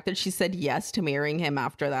world. The fact that she said yes to marrying him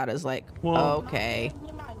after that is like, okay.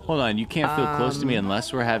 Hold on, you can't feel close to me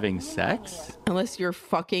unless we're having sex? Unless you're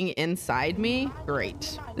fucking inside me?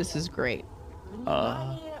 Great. This is great.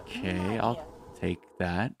 Okay, I'll take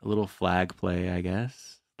that. A little flag play, I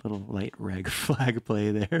guess. A little light reg flag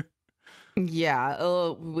play there.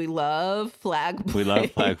 Yeah, we love flag play. We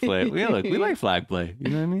love flag play. Yeah, look, we like flag play. You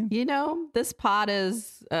know what I mean? You know, this pod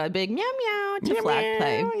is a big meow meow to flag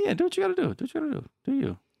play. Yeah, do what you gotta do. Do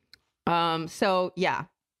you? So yeah.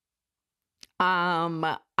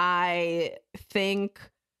 I think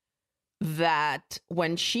that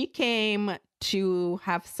when she came to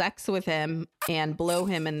have sex with him and blow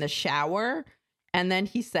him in the shower, and then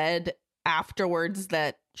he said afterwards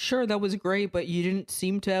that, sure, that was great, but you didn't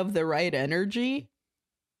seem to have the right energy.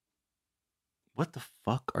 What the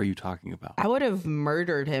fuck are you talking about? I would have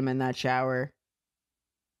murdered him in that shower.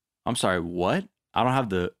 I'm sorry, what? I don't have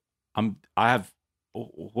the...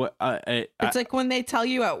 What? It's like when they tell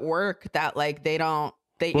you at work that like they don't...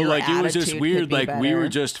 Well, like it was just weird. Like we were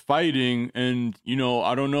just fighting and, you know,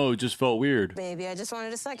 I don't know. It just felt weird. Baby, I just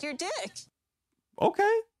wanted to suck your dick.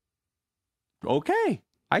 Okay.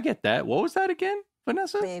 I get that. What was that again?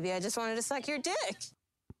 Vanessa? Maybe I just wanted to suck your dick.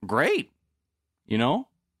 Great. You know,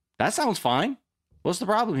 that sounds fine. What's the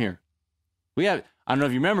problem here? We have, I don't know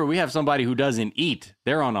if you remember, we have somebody who doesn't eat.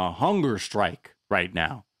 They're on a hunger strike right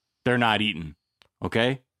now. They're not eating.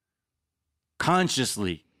 Okay?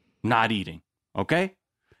 Consciously not eating. Okay?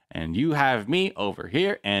 And you have me over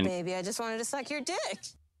here, and Maybe I just wanted to suck your dick.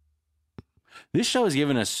 this show has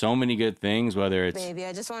given us so many good things, whether it's Maybe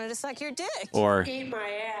I just wanted to suck your dick. or Eat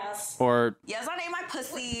my ass. or Yes, I ate my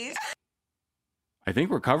pussy. I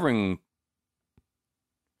think we've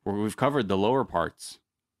covered the lower parts.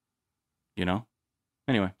 You know?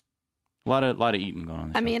 Anyway, a lot of eating going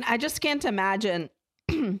on. I mean, I just can't imagine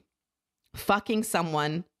fucking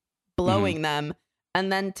someone, blowing them,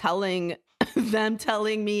 and then telling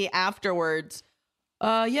me afterwards,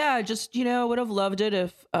 yeah, I just, would have loved it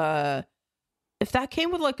if that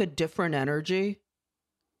came with like a different energy.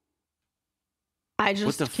 I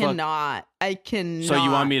just the fuck? cannot. I cannot. So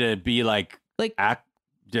you want me to be like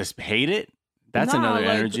just hate it? That's another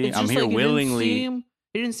energy. it's I'm just here like, willingly.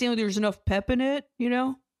 It didn't seem like there was enough pep in it,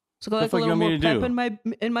 So like fuck a you little want me more to pep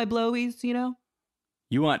do? in my blowies,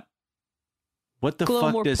 You want what the A little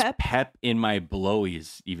fuck more does pep? pep in my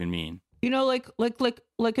blowies even mean? Like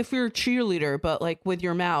if you're a cheerleader, but like with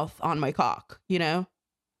your mouth on my cock,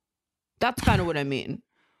 That's kind of what I mean.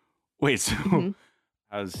 Wait, so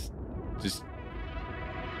I was just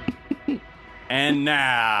and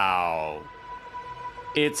now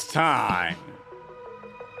it's time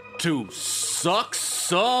to suck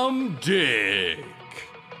some dick.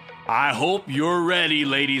 I hope you're ready,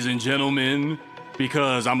 ladies and gentlemen,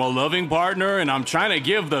 because I'm a loving partner and I'm trying to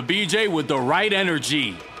give the BJ with the right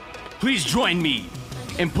energy. Please join me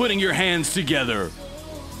in putting your hands together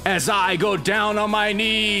as I go down on my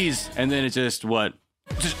knees. And then it's just what?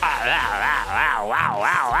 Just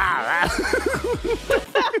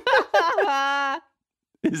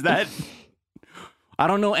Is that? I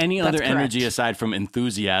don't know any other correct. energy aside from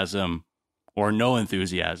enthusiasm or no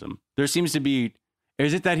enthusiasm. There seems to be.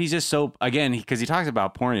 Is it that he's just so, again, because he talks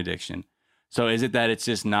about porn addiction. So is it that it's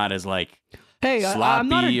just not as like Hey, I'm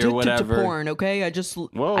not sloppy or addicted to whatever? porn, okay? I just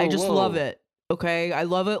Whoa. love it, okay? I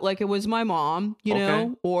love it like it was my mom, Okay.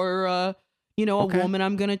 or a Okay. woman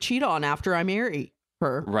I'm gonna cheat on after I marry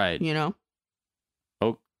her, Right.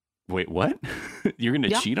 Oh, wait, what? You're going to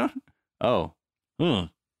Yeah. cheat on? Oh.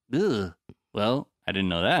 Ugh. Well, I didn't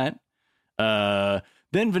know that.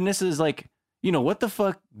 Then Vanessa's like, what the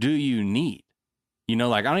fuck do you need?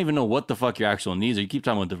 Like, I don't even know what the fuck your actual needs are. You keep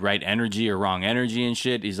talking about the right energy or wrong energy and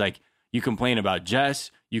shit. He's like, you complain about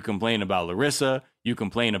Jess, you complain about Larissa, you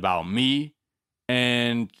complain about me,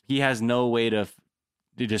 and he has no way to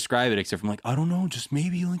describe it except from like, I don't know, just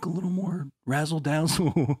maybe like a little more razzle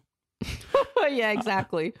dazzle. Yeah,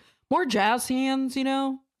 exactly. More jazz hands,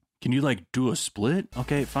 Can you like do a split?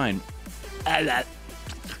 Okay, fine.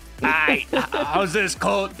 How's this,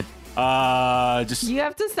 Colt? Just You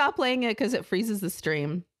have to stop playing it because it freezes the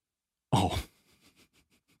stream. oh.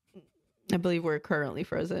 I believe we're currently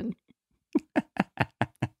frozen.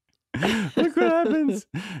 Look what happens.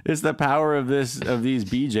 It's the power of these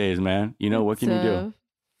BJs, man. What can you do?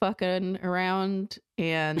 Fucking around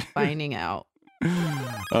and finding out.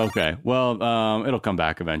 Okay. Well, it'll come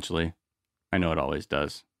back eventually. I know it always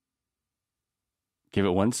does. Give it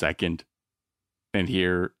 1 second, and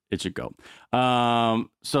here it should go.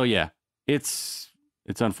 So yeah, it's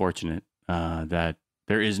unfortunate that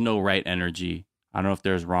there is no right energy. I don't know if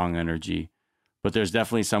there's wrong energy, but there's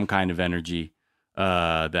definitely some kind of energy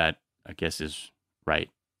that I guess is right.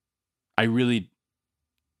 I really,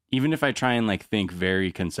 even if I try and like think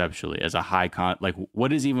very conceptually as a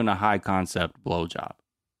what is even a high concept blowjob?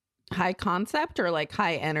 High concept or like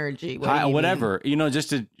high energy? What do you mean? Whatever, just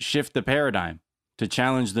to shift the paradigm, to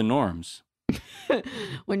challenge the norms.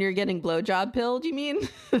 When you're getting blowjob pilled, you mean?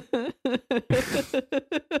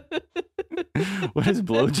 What is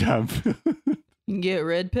blowjob? You can get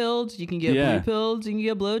red pilled, you can get Yeah. blue pilled, you can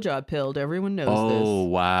get blowjob pilled. Everyone knows Oh,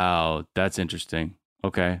 this. wow. That's interesting.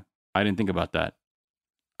 Okay. I didn't think about that.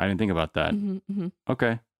 Mhm, mhm.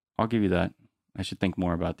 Okay. I'll give you that. I should think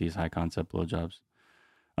more about these high concept blowjobs.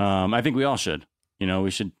 I think we all should.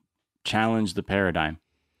 We should challenge the paradigm.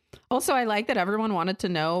 Also, I like that everyone wanted to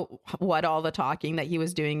know what all the talking that he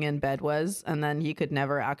was doing in bed was, and then he could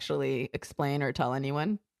never actually explain or tell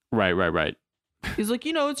anyone. Right. He's like,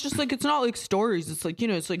 it's just like, it's not like stories. It's like,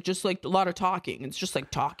 it's like just like a lot of talking. It's just like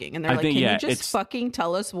talking. And they're I like, think, can yeah, you just it's- fucking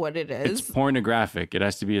tell us what it is? It's pornographic. It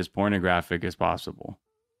has to be as pornographic as possible.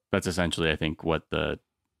 That's essentially, I think, what the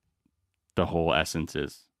whole essence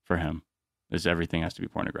is for him. Is everything has to be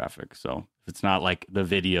pornographic. So if it's not like the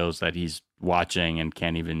videos that he's watching and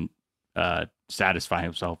can't even satisfy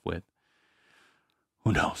himself with.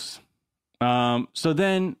 Who knows? So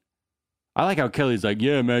then I like how Kelly's like,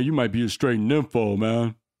 yeah, man, you might be a straight nympho,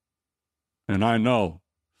 man. And I know.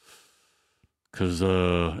 Because,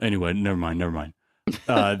 anyway, never mind.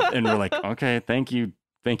 And we're like, okay, thank you,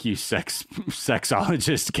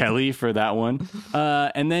 sexologist Kelly, for that one.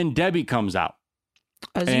 And then Debbie comes out.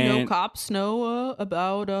 As you know, cops know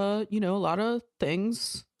about, a lot of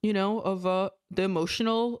things, of the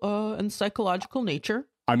emotional and psychological nature.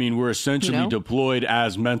 I mean, we're essentially deployed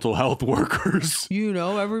as mental health workers.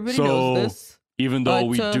 Everybody knows this. Even though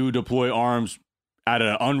we do deploy arms at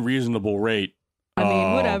an unreasonable rate. I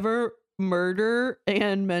mean, whatever. Murder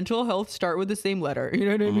and mental health start with the same letter. You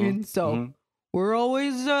know what I mean? So we're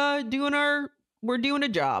always doing a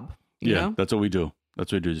job. You know? That's what we do.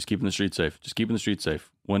 Just keeping the streets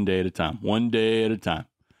safe. One day at a time.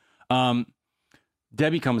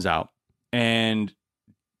 Debbie comes out and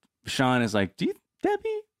Sean is like, do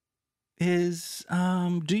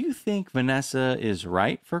you think Vanessa is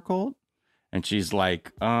right for Colt? And she's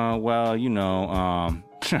like, well,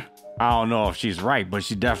 I don't know if she's right, but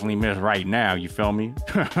she definitely missed right now. You feel me?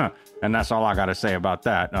 And that's all I got to say about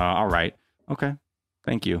that. All right. Okay.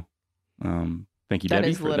 Thank you. Thank you, Debbie. That Debbie,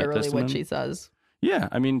 is for literally that what she says. Yeah.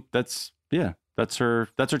 I mean, that's her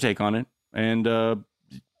take on it. And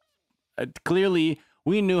clearly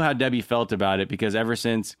we knew how Debbie felt about it, because ever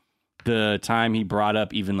since the time he brought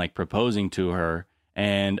up even like proposing to her,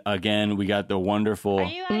 and again, we got the wonderful. Are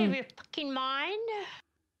you out of your fucking mind?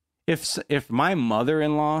 If my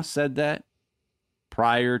mother-in-law said that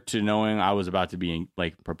prior to knowing I was about to be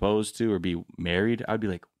like proposed to or be married, I'd be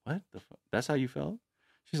like, what the fuck? That's how you felt?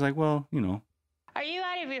 She's like, well, Are you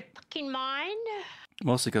out of your fucking mind?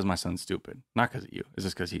 Mostly because my son's stupid. Not because of you. It's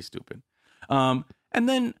just because he's stupid. And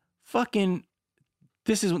then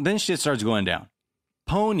then shit starts going down.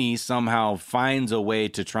 Pony somehow finds a way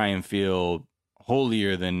to try and feel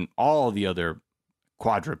holier than all the other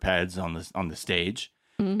quadrupeds on the stage.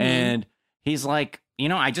 Mm-hmm. And he's like,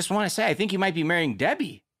 I just want to say, I think you might be marrying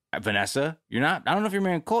Debbie, Vanessa. You're not. I don't know if you're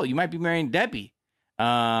marrying Colt. You might be marrying Debbie.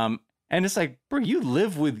 And it's like, bro, you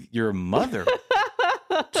live with your mother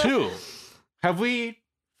too. Have we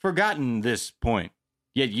forgotten this point?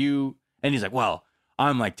 Yet and he's like, well,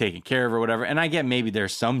 I'm like taking care of her or whatever. And I get maybe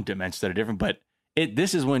there's some dimensions that are different, but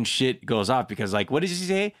this is when shit goes off, because like, what did he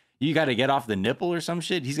say? You got to get off the nipple or some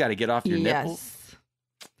shit. He's got to get off your nipple.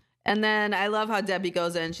 And then I love how Debbie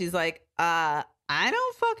goes in. She's like, I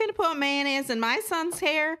don't fucking put mayonnaise in my son's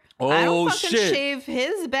hair. I don't fucking shave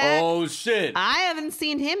his back. Oh, shit. I haven't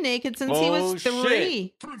seen him naked since he was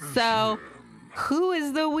 3. So who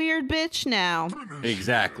is the weird bitch now?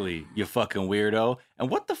 Exactly, you fucking weirdo.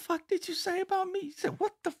 And what the fuck did you say about me? You said,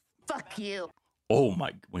 what the fuck you? Oh,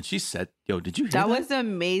 my. When she said, yo, did you hear that? That was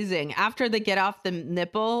amazing. After the get off the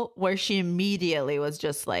nipple, where she immediately was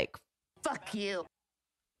just like, fuck you.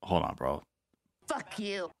 Hold on, bro. Fuck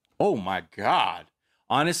you. Oh, my God.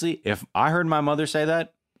 Honestly, if I heard my mother say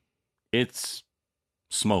that, it's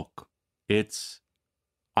smoke.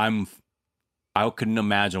 I couldn't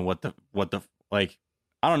imagine what the, like,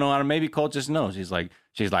 I don't know. Maybe Colt just knows. She's like,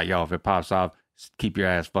 yo, if it pops off, keep your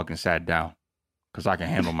ass fucking sat down, because I can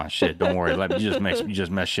handle my shit. Don't worry. You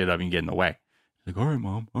just mess shit up and get in the way. She's like, all right,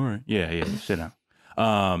 Mom. All right. Yeah. Sit down.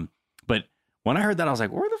 But when I heard that, I was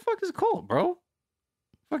like, where the fuck is Colt, bro?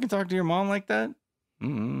 Fucking talk to your mom like that? No,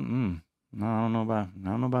 I don't know about me. I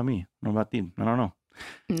don't know about them. I don't know.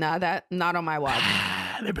 Nah, that not on my watch.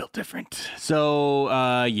 They're built different. So,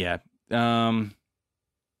 yeah. I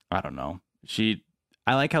don't know.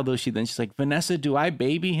 I like how she's like, Vanessa, do I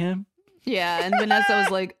baby him? Yeah, and Vanessa was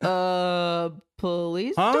like,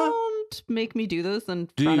 please don't make me do this in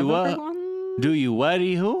front of everyone. Do you what?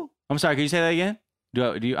 Who? I'm sorry, can you say that again?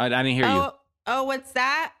 I didn't hear you. Oh, what's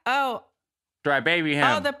that? Oh. Do I baby him?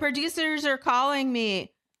 Oh, the producers are calling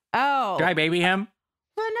me. Oh. Do I baby him?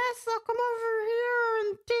 Vanessa, come over here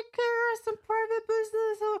and take care of some private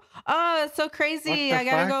business. Oh, it's so crazy. I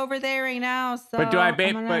gotta go over there right now. So but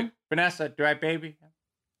Vanessa, do I baby him?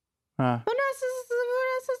 Vanessa's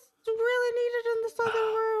really needed in this other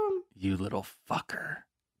room. You little fucker.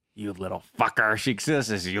 She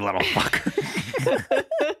exists, you little fucker.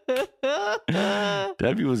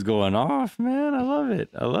 Debbie was going off, man. I love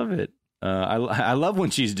it. I love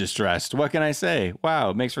when she's distressed. What can I say?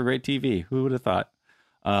 Wow, it makes for great TV. Who would have thought?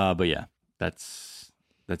 But yeah, that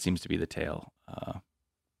seems to be the tale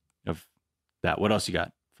of that. What else you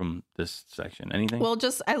got from this section? Anything? Well,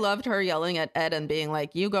 I loved her yelling at Ed and being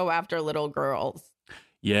like, "You go after little girls."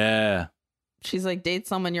 Yeah. She's like, date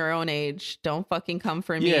someone your own age. Don't fucking come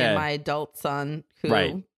for me and my adult son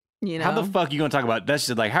who You know, How the fuck you gonna talk about that's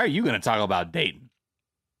just like, how are you gonna talk about dating?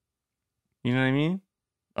 You know what I mean?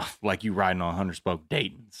 Ugh, like you riding on 100 spoke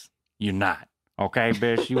Daytons. You're not. Okay,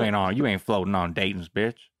 bitch? You ain't floating on Daytons,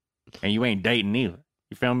 bitch. And you ain't dating either.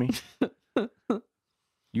 You feel me?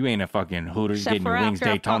 You ain't a fucking Hooters except getting for your wings after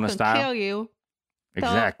I Daytona fucking style. kill you.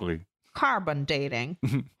 Exactly. Carbon dating.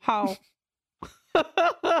 How?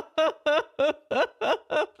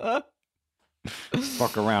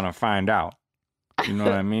 Fuck around and find out. You know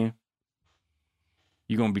what I mean?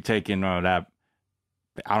 You're gonna be taking that.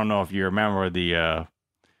 I don't know if you remember the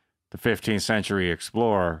 15th century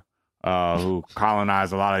explorer who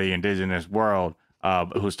colonized a lot of the indigenous world,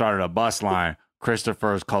 who started a bus line,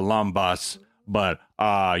 Christopher's Columbus. But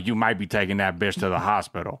you might be taking that bitch to the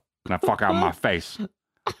hospital. Now fuck out my face. Woo!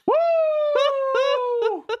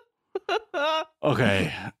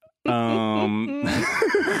 Okay.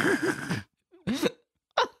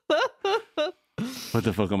 What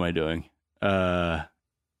the fuck am I doing? Yeah.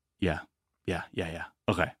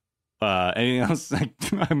 Okay. Anything else?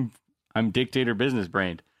 I'm dictator business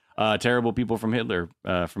brained. Terrible people from Hitler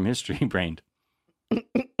from history brained.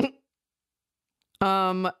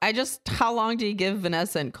 How long do you give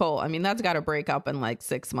Vanessa and Cole? I mean, that's got to break up in like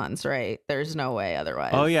 6 months, right? There's no way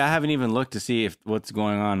otherwise. Oh yeah, I haven't even looked to see if what's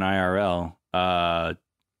going on IRL. I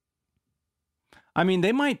mean,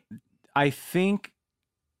 they might. I think.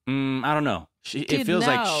 I don't know. It feels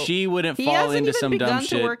like she wouldn't fall into some dumb shit. He hasn't even begun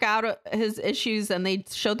to work out his issues, and they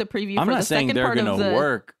showed the preview I'm for not the saying second they're part of gonna the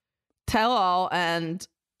work. tell-all, and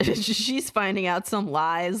she's finding out some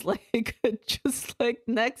lies, like just like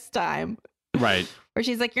next time. Right. Where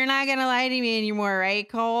she's like, "You're not gonna lie to me anymore, right,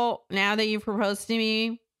 Cole? Now that you've proposed to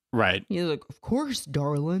me." Right. He's like, "Of course,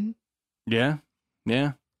 darling." Yeah.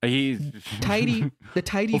 He's The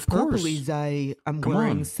tidy Of course. purplies I'm Come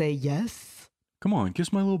wearing on. say yes. Come on,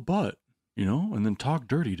 kiss my little butt, and then talk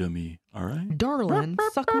dirty to me, all right? Darling,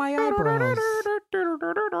 suck my eyebrows.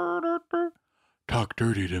 Talk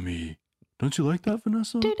dirty to me. Don't you like that,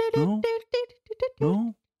 Vanessa? No?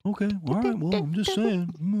 No? Okay. All right. Well, I'm just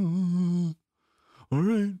saying. All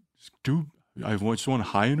right. I just want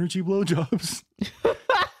high energy blowjobs.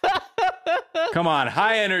 Come on,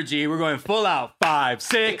 high energy. We're going full out. 5,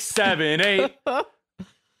 6, 7, 8.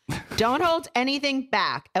 Don't hold anything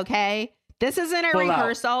back, okay? This isn't a Full out.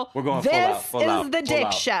 rehearsal. We're going full out, full This out, is the full dick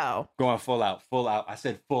out. show. Going full out, full out. I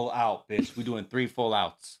said full out, bitch. We're doing 3 full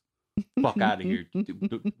outs. Fuck out of here.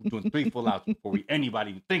 Doing 3 full outs before anybody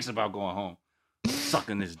even thinks about going home.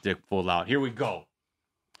 Sucking this dick full out. Here we go.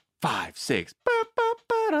 5, 6.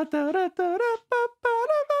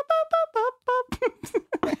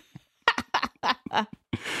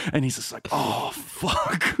 And he's just like, oh,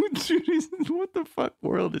 fuck. What the fuck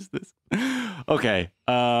world is this? Okay.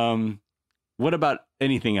 What about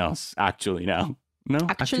anything else, actually, now? No?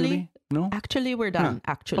 Actually? No? Actually, we're done. No.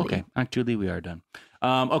 Actually. Okay. Actually, we are done.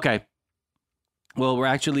 Okay. Well, we're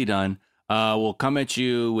actually done. We'll come at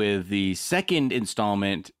you with the second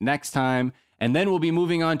installment next time. And then we'll be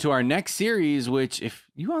moving on to our next series, which if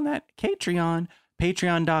you on that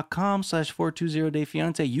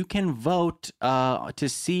patreon.com/420dayfiance, you can vote to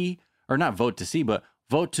see, or not vote to see, but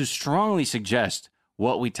vote to strongly suggest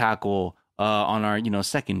what we tackle on our,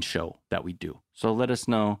 second show that we do. So let us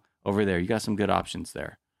know over there. You got some good options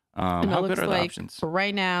there. And How it good looks are the like options?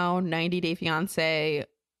 right now, 90 Day Fiance,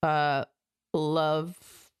 Love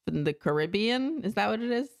in the Caribbean. Is that what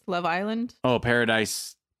it is? Love Island? Oh,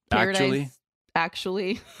 Paradise. Actually.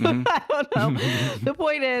 Mhm. I don't know. The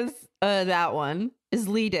point is, that one is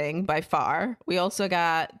leading by far. We also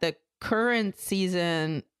got the current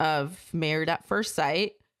season of Married at First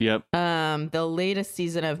Sight. Yep. The latest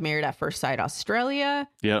season of Married at First Sight Australia.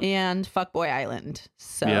 Yep. And Fuckboy Island.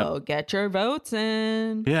 So get your votes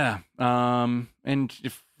in. Yeah. And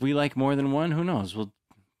if we like more than one, who knows? We'll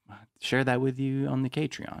share that with you on the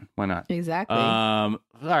Patreon. Why not? Exactly. All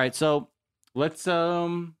right. So let's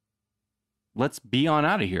be on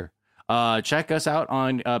out of here. Check us out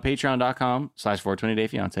on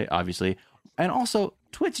patreon.com/420dayfiance, obviously. And also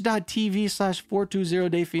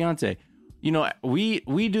twitch.tv/420dayfiance.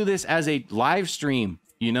 We do this as a live stream,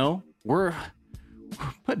 we're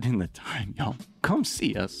putting in the time, y'all. Come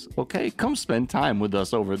see us, okay? Come spend time with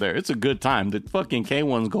us over there. It's a good time. The fucking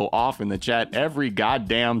K1s go off in the chat every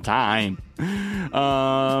goddamn time.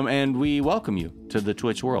 And we welcome you to the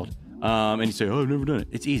Twitch world. And you say, oh, I've never done it.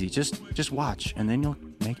 It's easy. Just watch, and then you'll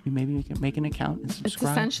maybe you can make an account and It's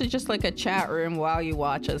subscribe. essentially just like a chat room while you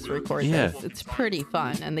watch us record this. It's pretty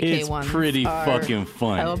fun. And the It's K1s pretty are fucking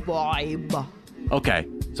fun. a vibe. Okay,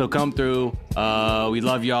 so come through. We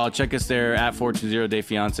love y'all. Check us there at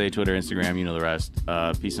 420dayfiance, Twitter, Instagram, you know the rest.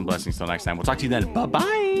 Peace and blessings till next time. We'll talk to you then.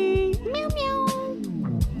 Bye-bye.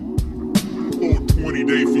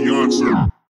 Day Fiance.